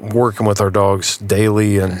working with our dogs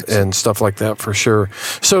daily and stuff like that for sure.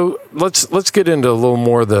 So let's get into a little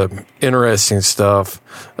more of the interesting stuff.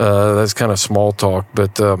 That's kind of small talk,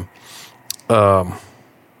 but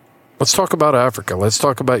let's talk about Africa. Let's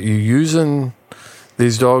talk about you using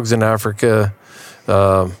these dogs in Africa.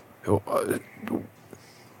 I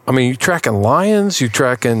mean, you tracking lions, you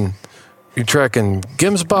tracking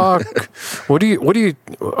Gemsbach.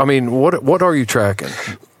 What are you tracking?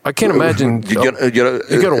 I can't imagine. You got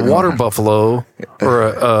a water buffalo or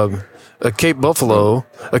a Cape buffalo,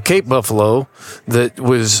 that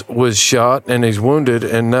was shot and he's wounded,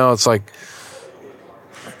 and now it's like,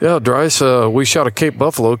 yeah, Dries, we shot a Cape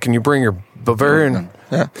buffalo. Can you bring your Bavarian?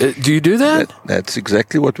 Yeah. Do you do that? That's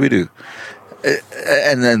exactly what we do,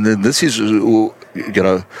 and then this is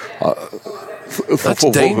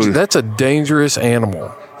That's a dangerous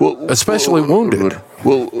animal, especially wounded.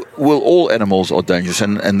 Well, all animals are dangerous,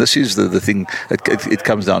 and this is the thing. It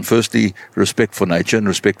comes down, firstly, respect for nature and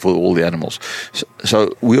respect for all the animals.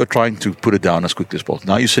 So we are trying to put it down as quickly as possible.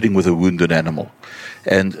 Now you're sitting with a wounded animal,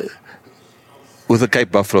 and with a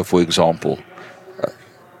Cape buffalo, for example,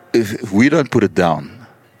 if we don't put it down,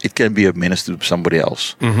 it can be a menace to somebody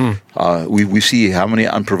else. We see how many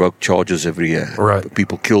unprovoked charges every year. Right.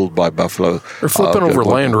 People killed by buffalo. They're flipping over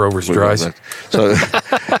Land Rovers, Dries.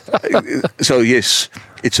 So yes,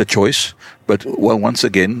 it's a choice. But once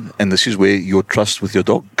again, and this is where your trust with your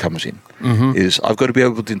dog comes in, is I've got to be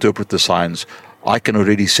able to interpret the signs. I can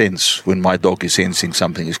already sense when my dog is sensing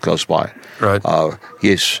something is close by. Right.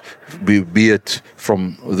 Yes, be it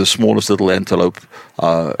from the smallest little antelope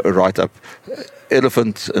right up.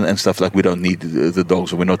 Elephant and stuff like we don't need the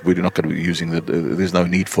dogs, or we're not going to be using there's no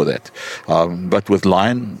need for that. But with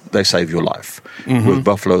lion, they save your life. With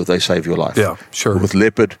buffalo, they save your life. Yeah, sure. With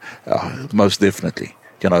leopard, most definitely.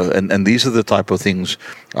 And these are the type of things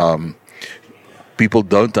people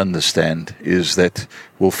don't understand. Is that,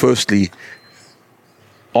 well, firstly,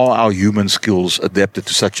 are our human skills adapted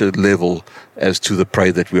to such a level as to the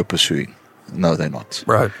prey that we're pursuing? No, they're not.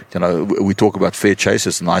 Right. We talk about fair chase.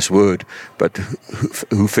 It's a nice word, but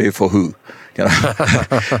who fair for who?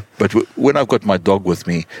 But when I've got my dog with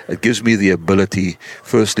me, it gives me the ability,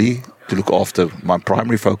 firstly, to look after. My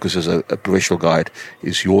primary focus as a professional guide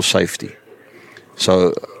is your safety.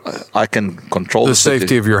 So I can control the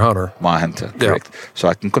safety of your hunter. My hunter, correct. So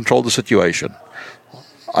I can control the situation.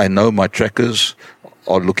 I know my trackers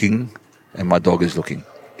are looking, and my dog is looking.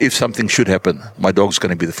 If something should happen, my dog's going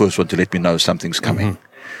to be the first one to let me know something's coming.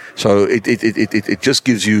 So it just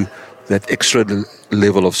gives you that extra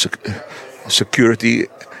level of security.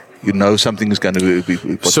 Something is going to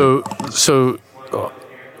be possible. So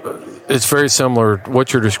it's very similar.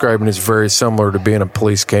 What you're describing is very similar to being a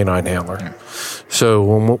police canine handler. Yeah. So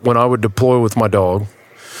when I would deploy with my dog,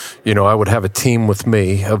 I would have a team with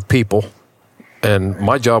me of people. And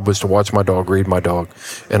my job was to watch my dog, read my dog,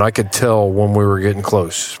 and I could tell when we were getting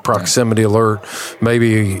close. Proximity alert.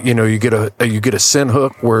 Maybe you get a scent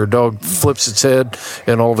hook where a dog flips its head,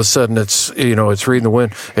 and all of a sudden it's reading the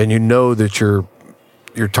wind, and you know that your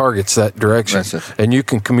target's that direction. That's it. And you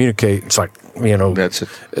can communicate. It's like That's it.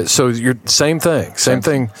 So you're same thing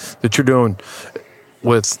that you're doing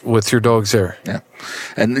with your dogs there. Yeah,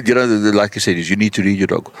 and like I said, is you need to read your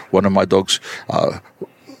dog. One of my dogs.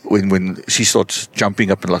 when she starts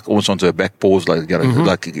jumping up and like almost onto her back paws, like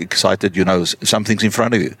like excited, something's in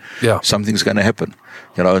front of you. Yeah. Something's going to happen,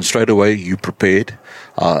 and straight away you prepared,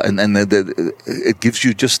 and it gives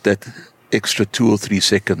you just that extra 2 or 3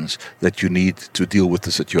 seconds that you need to deal with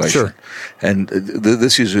the situation. Sure. And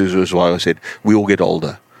this is why I said we all get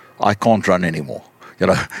older. I can't run anymore,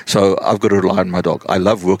 so I've got to rely on my dog. I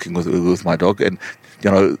love working with my dog, and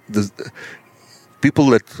the people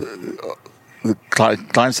that. The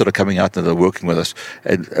clients that are coming out and are working with us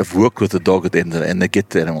and have worked with the dog at the end of and they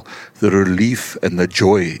get the animal, the relief and the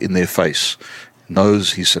joy in their face,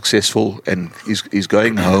 knows he's successful and he's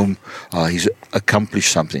going home, he's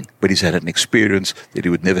accomplished something, but he's had an experience that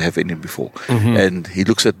he would never have any before. And he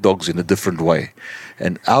looks at dogs in a different way.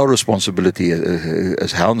 And our responsibility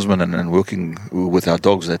as houndsmen and working with our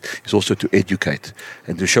dogs that is also to educate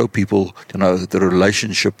and to show people, the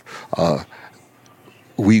relationship.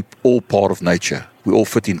 We all part of nature. We all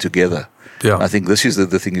fit in together. Yeah. I think this is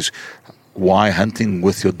the thing is why hunting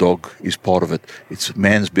with your dog is part of it. It's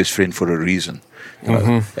man's best friend for a reason.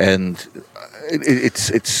 And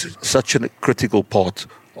it's such a critical part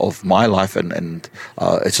of my life, and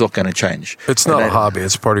it's not going to change. It's not a hobby;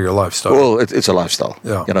 it's part of your lifestyle. Well, it's a lifestyle.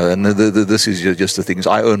 Yeah. And this is just the thing. Is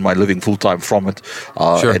I earn my living full time from it.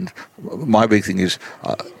 Sure. And my big thing is,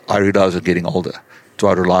 I realize I'm getting older. Do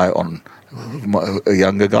I rely on a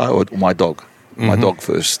younger guy or my dog? My dog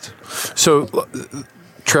first. So,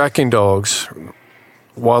 tracking dogs,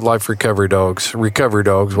 wildlife recovery dogs,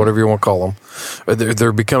 whatever you want to call them,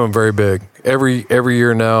 they're becoming very big. Every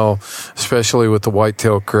year now, especially with the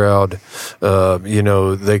whitetail crowd,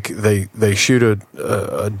 they shoot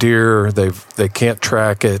a deer, they can't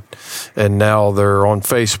track it, and now they're on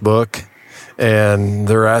Facebook. And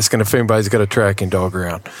they're asking if anybody's got a tracking dog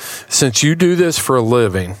around. Since you do this for a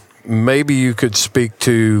living, maybe you could speak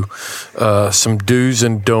to some do's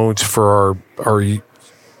and don'ts for our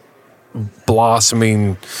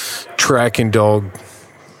blossoming tracking dog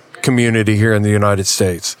community here in the United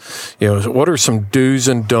States. What are some do's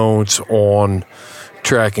and don'ts on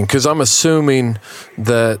tracking? Because I'm assuming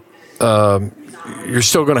that you're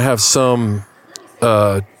still going to have some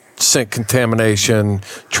scent contamination,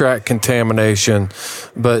 track contamination,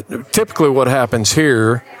 but typically what happens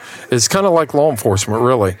here is kind of like law enforcement,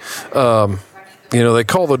 really. They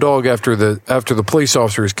call the dog after the police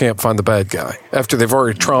officers can't find the bad guy, after they've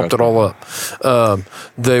already trumped it all up.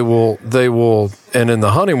 They will, and in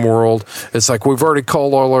the hunting world, it's like we've already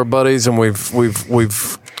called all our buddies and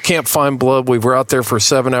we've can't find blood. We were out there for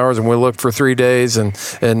 7 hours and we looked for 3 days,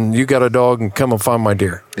 and you got a dog and come and find my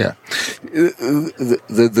deer. Yeah,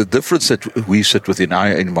 the difference that we sit within our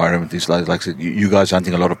environment is like I said, you guys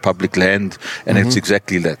hunting a lot of public land, and it's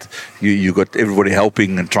exactly that. You got everybody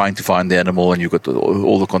helping and trying to find the animal, and you got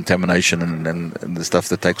all the contamination and the stuff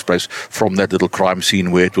that takes place from that little crime scene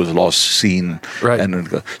where it was last seen. Right.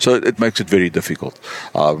 And so it makes it very difficult.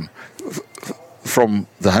 From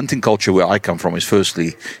the hunting culture where I come from is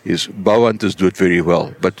bow hunters do it very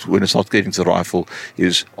well, but when it's not getting to the rifle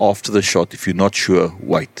is after the shot, if you're not sure,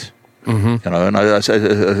 wait. And I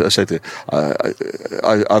say to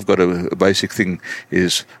I've got a basic thing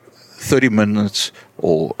is 30 minutes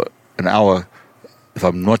or an hour. If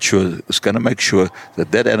I'm not sure, it's going to make sure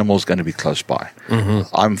that animal is going to be close by.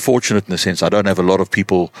 I'm fortunate in the sense I don't have a lot of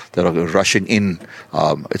people that are rushing in.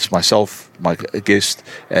 It's myself, my guest,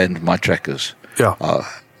 and my trackers. Yeah.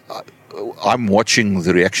 I'm watching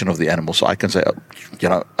the reaction of the animal, so I can say,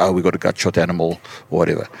 we got a gut shot animal or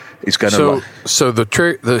whatever. It's going to. So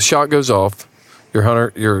the shot goes off. Your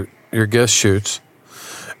hunter, your guest shoots,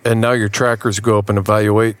 and now your trackers go up and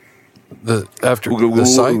evaluate the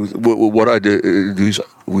site. What I do is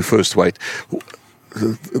we first wait.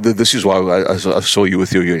 This is why I saw you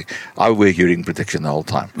with your hearing. I wear hearing protection the whole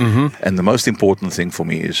time, and the most important thing for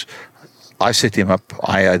me is I set him up.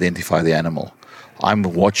 I identify the animal. I'm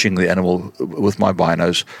watching the animal with my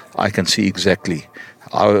binos. I can see exactly.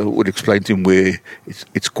 I would explain to him where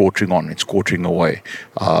it's quartering on, it's quartering away.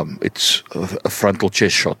 It's a frontal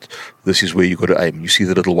chest shot. This is where you got to aim. You see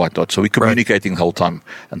the little white dot. So we're communicating the whole time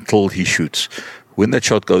until he shoots. When that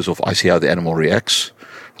shot goes off, I see how the animal reacts,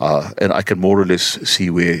 and I can more or less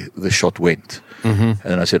see where the shot went.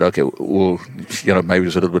 And I said, okay, well, maybe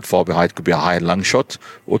it's a little bit far behind. It could be a high lung shot,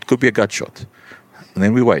 or it could be a gut shot. And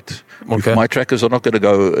then we wait. Okay. My trackers are not going to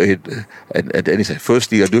go ahead and anything.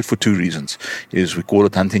 Firstly, I do it for 2 reasons. Is we call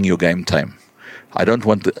it hunting your game time. I don't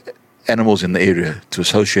want the animals in the area to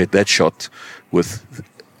associate that shot with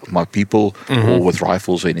my people or with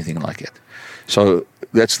rifles or anything like that. So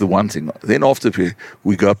that's the one thing. Then after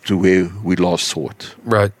we go up to where we last saw it.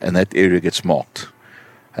 Right. And that area gets marked.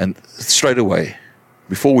 And straight away,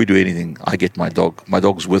 before we do anything, I get my dog. My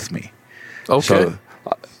dog's with me. Okay. So,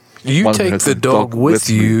 you take the dog with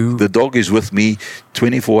you. The dog is with me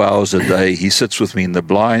 24 hours a day. He sits with me in the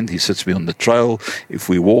blind. He sits with me on the trail. If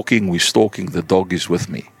we're walking, we're stalking, the dog is with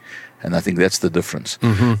me. And I think that's the difference.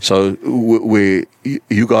 So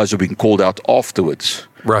you guys are being called out afterwards.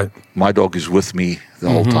 Right. My dog is with me the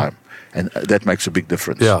whole time. And that makes a big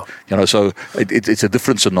difference. Yeah. So it's a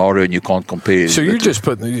different scenario, and you can't compare. So you're just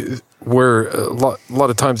putting where a lot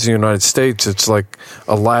of times in the United States, it's like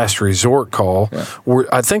a last resort call. Yeah. Where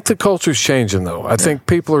I think the culture's changing, though. I think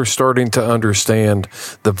people are starting to understand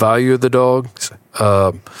the value of the dogs,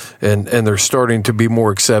 and they're starting to be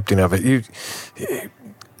more accepting of it.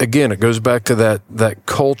 Again, it goes back to that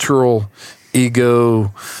cultural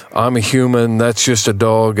ego. I'm a human. That's just a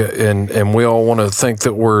dog, and we all want to think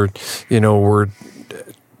that we're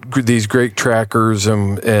these great trackers,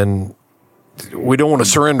 and we don't want to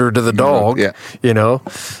surrender to the dog.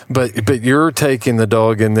 But you're taking the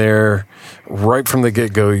dog in there right from the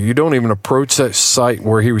get-go. You don't even approach that site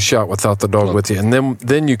where he was shot without the dog with you, and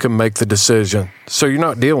then you can make the decision. So you're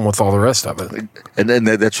not dealing with all the rest of it. And then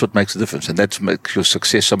that's what makes the difference, and that makes your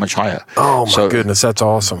success so much higher. Oh my goodness, that's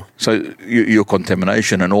awesome. So your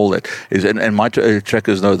contamination and all that is, and my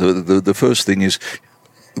trackers know the first thing is,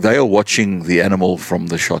 they are watching the animal from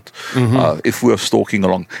the shot. If we're stalking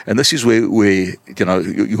along, and this is where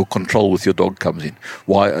your control with your dog comes in.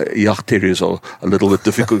 Why yacht terriers are a little bit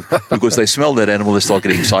difficult because they smell that animal, they start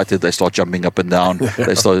getting excited, they start jumping up and down,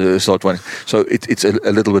 they start running. So it's a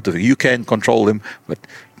little bit difficult. You can control them, but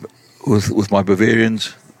with my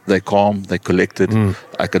Bavarians, they're calm, they're collected.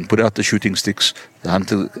 I can put out the shooting sticks. The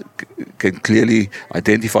hunter can clearly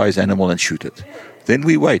identify his animal and shoot it. Then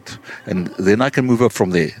we wait, and then I can move up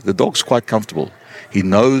from there. The dog's quite comfortable. He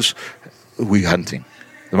knows we're hunting.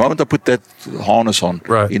 The moment I put that harness on,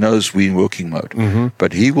 he knows we're in working mode.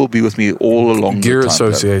 But he will be with me all along Gear the time.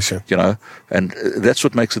 association. And that's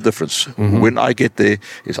what makes a difference. When I get there,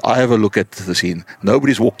 is I have a look at the scene.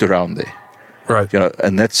 Nobody's walked around there. Right.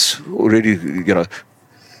 And that's already,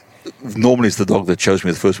 normally it's the dog that shows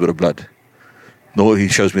me the first bit of blood. No, he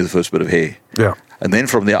shows me the first bit of hair. Yeah. And then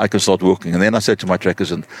from there, I can start working. And then I say to my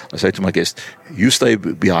trackers, and I say to my guests, you stay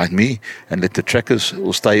behind me and let the trackers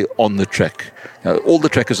will stay on the track. All the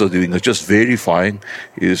trackers are doing is just verifying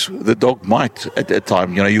is the dog might, at that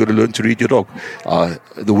time, you got to learn to read your dog.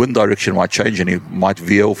 The wind direction might change and he might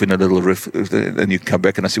veer off in a little rift. And you come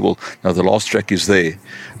back and I say, well, now the last track is there.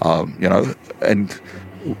 And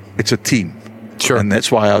it's a team. Sure. And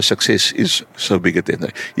that's why our success is so big at the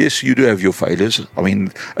end. Yes, you do have your failures. I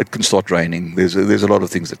mean, it can start raining. There's a lot of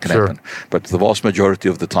things that can happen. But the vast majority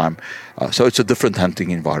of the time, so it's a different hunting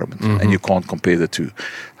environment, and you can't compare the two.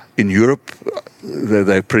 In Europe,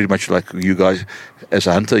 they're pretty much like you guys. As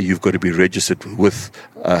a hunter, you've got to be registered with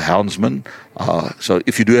a houndsman. So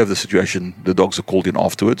if you do have the situation, the dogs are called in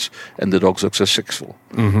afterwards, and the dogs are successful.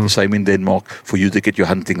 The same in Denmark. For you to get your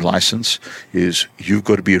hunting license, is you've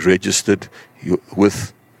got to be registered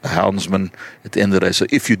with a houndsman at the end of the day. So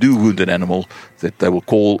if you do wound an animal, that they will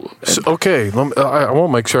call. Okay, I want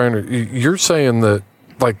to make sure you're saying that,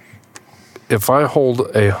 like, if I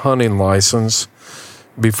hold a hunting license,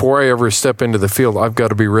 before I ever step into the field, I've got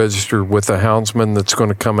to be registered with a houndsman that's going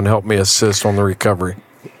to come and help me assist on the recovery.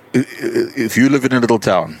 If you live in a little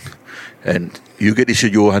town and you get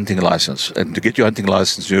issued your hunting license, and to get your hunting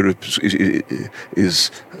license in Europe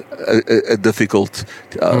is a difficult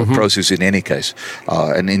process in any case.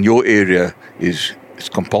 And in your area, it's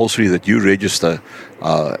compulsory that you register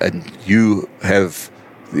and you have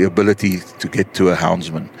the ability to get to a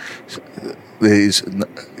houndsman.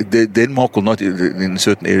 Denmark will not, in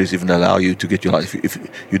certain areas, even allow you to get your license if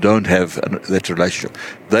you don't have that relationship.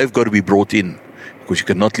 They've got to be brought in, because you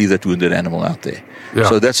cannot leave that wounded animal out there. Yeah.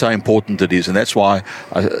 So that's how important it is, and that's why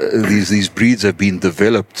these breeds have been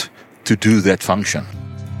developed to do that function.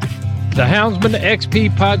 The Houndsman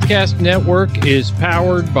XP Podcast Network is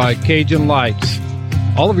powered by Cajun Lights.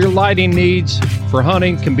 All of your lighting needs for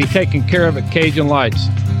hunting can be taken care of at Cajun Lights.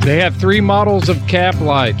 They have 3 models of cap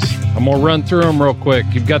lights. I'm going to run through them real quick.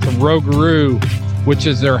 You've got the Rougarou, which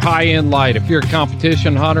is their high-end light. If you're a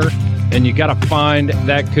competition hunter and you got to find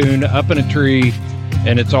that coon up in a tree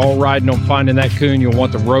and it's all riding on finding that coon, you'll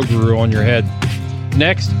want the Rougarou on your head.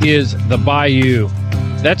 Next is the Bayou.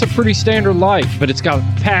 That's a pretty standard light, but it's got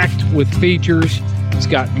packed with features. It's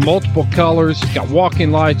got multiple colors. It's got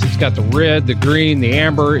walking lights. It's got the red, the green, the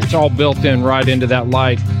amber. It's all built in right into that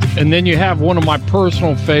light. And then you have one of my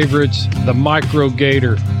personal favorites, the Micro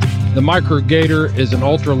Gator. The Micro Gator is an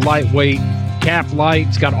ultra lightweight cap light.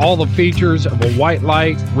 It's got all the features of a white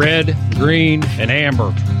light, red, green, and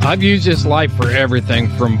amber. I've used this light for everything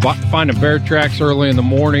from finding bear tracks early in the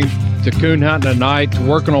morning to coon hunting at night to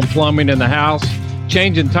working on plumbing in the house,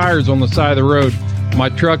 changing tires on the side of the road. My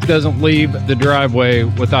truck doesn't leave the driveway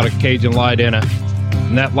without a Cajun light in it,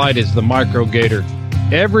 and that light is the Micro Gator.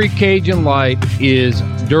 Every Cajun light is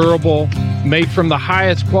durable, made from the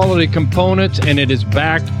highest quality components, and it is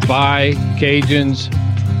backed by Cajun's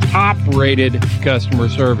top-rated customer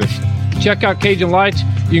service. Check out Cajun Lights.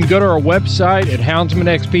 You can go to our website at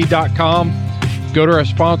houndsmanxp.com. Go to our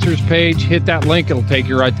sponsors page, hit that link. It'll take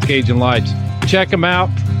you right to Cajun Lights. Check them out.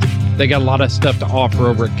 They got a lot of stuff to offer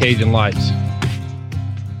over at Cajun Lights.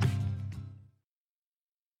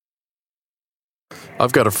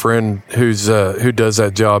 I've got a friend who does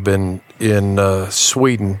that job in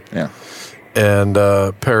Sweden. Yeah. And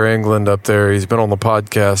Per England up there. He's been on the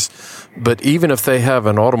podcast. But even if they have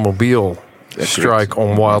an automobile strike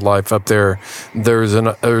on wildlife up there, there's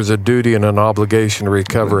a duty and an obligation to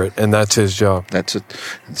recover it, and that's his job. That's it.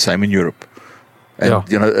 Same in Europe. And,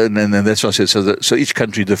 and that's what I said. So each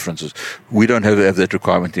country differences. We don't have that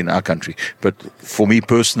requirement in our country. But for me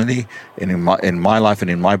personally, and in my life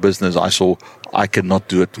and in my business, I cannot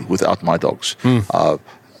do it without my dogs.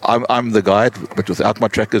 I'm the guide, but without my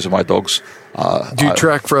trackers and my dogs. Do you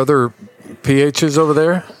track for other PHs over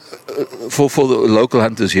there? For the local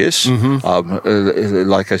hunters, yes.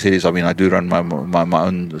 Like I said, I do run my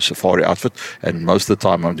own safari outfit, and most of the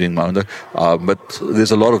time I'm doing my own. But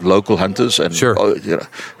there's a lot of local hunters, and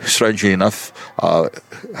strangely enough,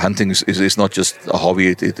 hunting is not just a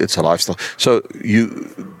hobby; it's a lifestyle. So you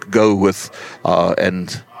go with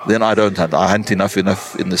and. Then I don't hunt. I hunt enough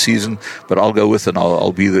in the season, but I'll go with and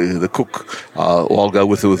I'll be the cook, or I'll go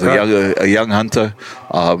with a young hunter,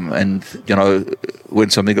 and when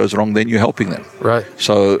something goes wrong, then you're helping them. Right.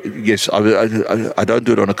 So yes, I don't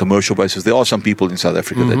do it on a commercial basis. There are some people in South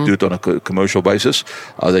Africa that do it on a commercial basis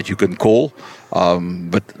that you can call.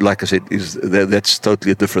 But like I said, that's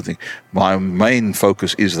totally a different thing. My main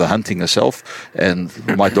focus is the hunting itself, and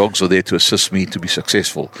my dogs are there to assist me to be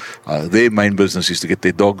successful. Their main business is to get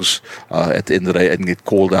their dogs at the end of the day and get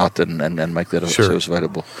called out and make that service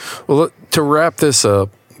available. Well, to wrap this up,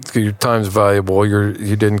 your time's valuable.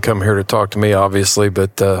 You didn't come here to talk to me, obviously,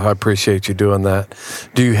 but I appreciate you doing that.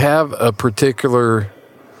 Do you have a particular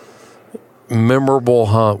memorable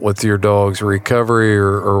hunt with your dogs, recovery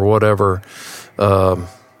or whatever?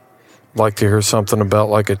 Like to hear something about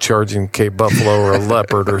like a charging Cape buffalo or a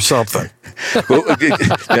leopard or something. Well,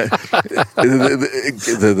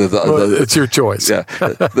 it's your choice. Yeah.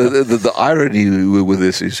 The irony with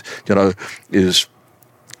this is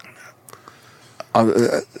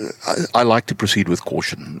I like to proceed with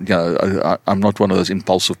caution. I'm not one of those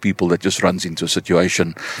impulsive people that just runs into a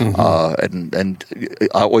situation, and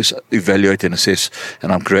I always evaluate and assess,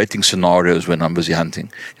 and I'm creating scenarios when I'm busy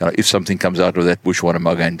hunting. If something comes out of that bush, what am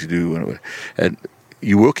I going to do? And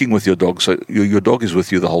you're working with your dog, so your dog is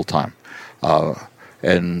with you the whole time.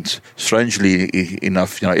 And strangely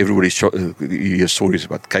enough, everybody hears stories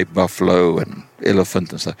about Cape buffalo and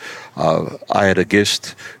elephant and stuff. I had a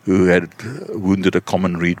guest who had wounded a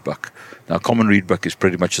common reed buck. Now, common reed buck is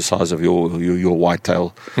pretty much the size of your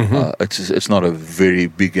whitetail. It's not a very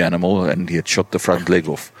big animal, and he had shot the front leg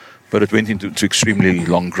off. But it went into extremely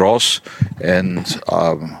long grass, and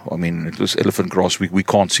it was elephant grass. We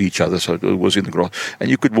can't see each other, so it was in the grass, and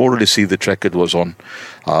you could more or less see the track it was on.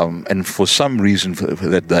 And for some reason, for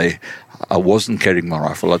that day, I wasn't carrying my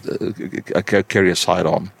rifle. I carry a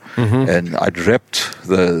sidearm, and I'd wrapped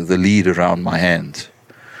the lead around my hand.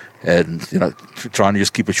 And trying to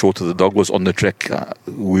just keep it short. The dog was on the track.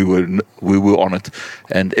 We were on it,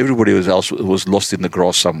 and everybody else was lost in the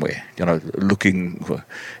grass somewhere. Looking.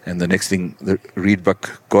 And the next thing, the reed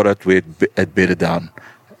buck got it where it had bedded down,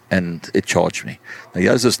 and it charged me. Now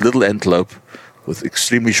here's this little antelope with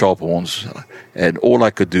extremely sharp horns, and all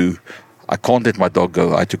I could do. I can't let my dog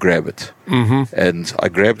go. I had to grab it, and I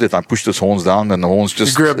grabbed it. I pushed his horns down, and the horns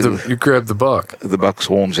just. You grabbed the buck. The buck's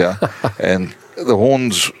horns, yeah, and the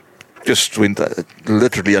horns just went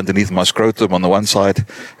literally underneath my scrotum on the one side,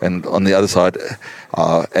 and on the other side,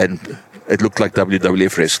 and it looked like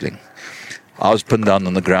WWF wrestling. I was pinned down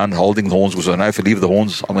on the ground, holding the horns, because I know if I leave the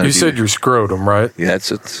horns, I'm going to. You said your scrotum, right? Yeah,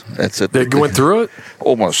 that's it. They went through it?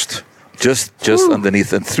 Almost. Just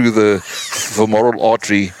underneath and through the femoral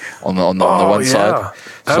artery on the one side.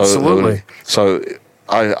 Absolutely. So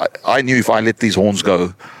I knew if I let these horns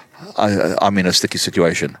go, I'm in a sticky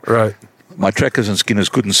situation. Right. My trackers and skinners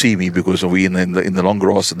couldn't see me because we in the long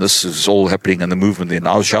grass, and this is all happening and the movement there. And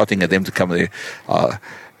I was shouting at them to come there.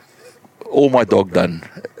 All my dog done,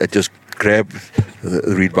 it just grab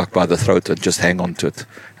the reed buck by the throat and just hang on to it.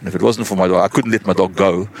 And if it wasn't for my dog, I couldn't let my dog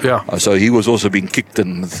go. Yeah. So he was also being kicked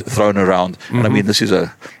and thrown around. And I mean, this is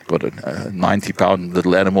a 90-pound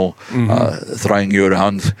little animal throwing you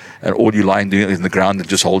around, and all you're lying doing is in the ground and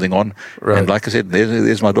just holding on. Right. And like I said,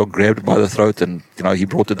 there's my dog grabbed by the throat, and he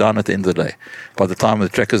brought it down at the end of the day. By the time the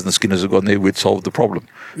trackers and the skinners had gone there, we'd solved the problem.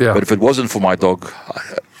 Yeah. But if it wasn't for my dog,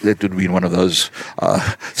 that would be one of those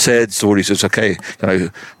sad stories. It's okay,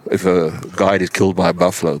 if a guide is killed by a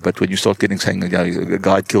buffalo, but when you start saying a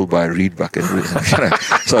guide killed by a reed buck,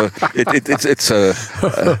 so it's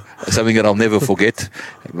something that I'll never forget.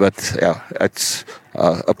 But yeah, it's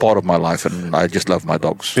a part of my life, and I just love my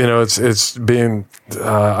dogs. It's being.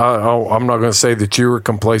 I'm not going to say that you were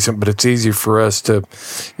complacent, but it's easy for us to,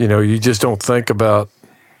 you just don't think about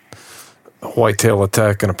a whitetail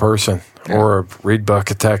attacking a person. Yeah. Or a reed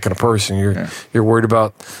buck attacking a person. You're worried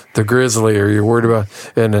about the grizzly, or you're worried about,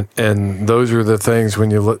 and those are the things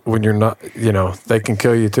when you're not, they can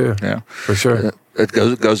kill you too. Yeah, for sure. It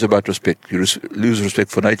goes about respect. You lose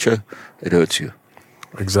respect for nature, it hurts you.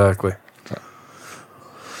 Exactly.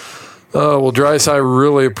 Well, Dries, I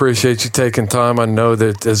really appreciate you taking time. I know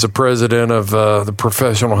that as the president of the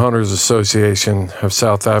Professional Hunters Association of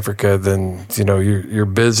South Africa, then you're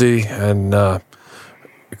busy, and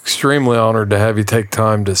extremely honored to have you take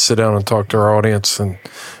time to sit down and talk to our audience. And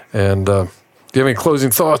do you have any closing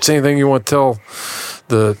thoughts? Anything you want to tell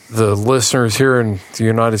the listeners here in the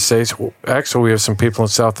United States? Well, actually, we have some people in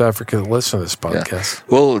South Africa that listen to this podcast. Yeah.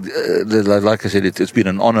 Well, like I said, it's been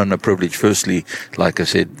an honor and a privilege. Firstly, like I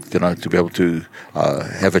said, to be able to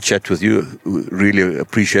have a chat with you, really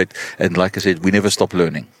appreciate. And like I said, we never stop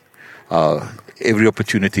learning. Every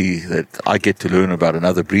opportunity that I get to learn about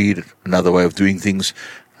another breed, another way of doing things,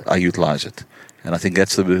 I utilize it. And I think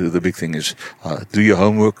that's the big thing is do your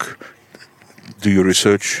homework, do your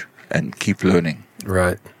research, and keep learning.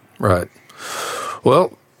 Right.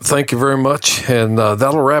 Well, thank you very much. And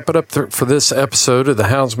that'll wrap it up for this episode of the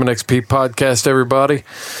Houndsman XP podcast, everybody.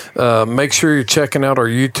 Make sure you're checking out our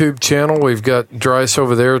YouTube channel. We've got Dries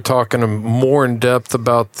over there talking more in depth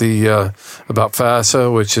about about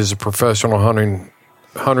FASA, which is a Professional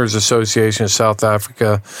Hunters Association of South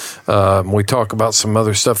Africa. We talk about some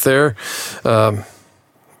other stuff there.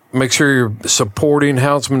 Make sure you're supporting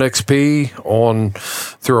Houndsman XP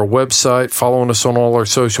through our website, following us on all our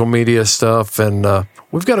social media stuff, and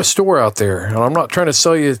we've got a store out there. And I'm not trying to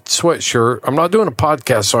sell you a sweatshirt. I'm not doing a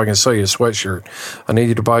podcast so I can sell you a sweatshirt. I need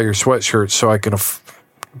you to buy your sweatshirt so I can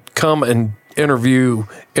come and interview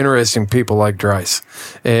interesting people like Dries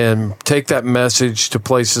and take that message to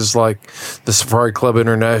places like the Safari Club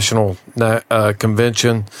International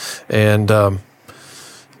Convention, and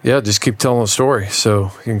just keep telling the story.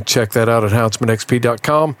 So you can check that out at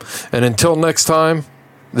houndsmanxp.com. And until next time,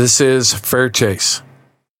 this is Fair Chase.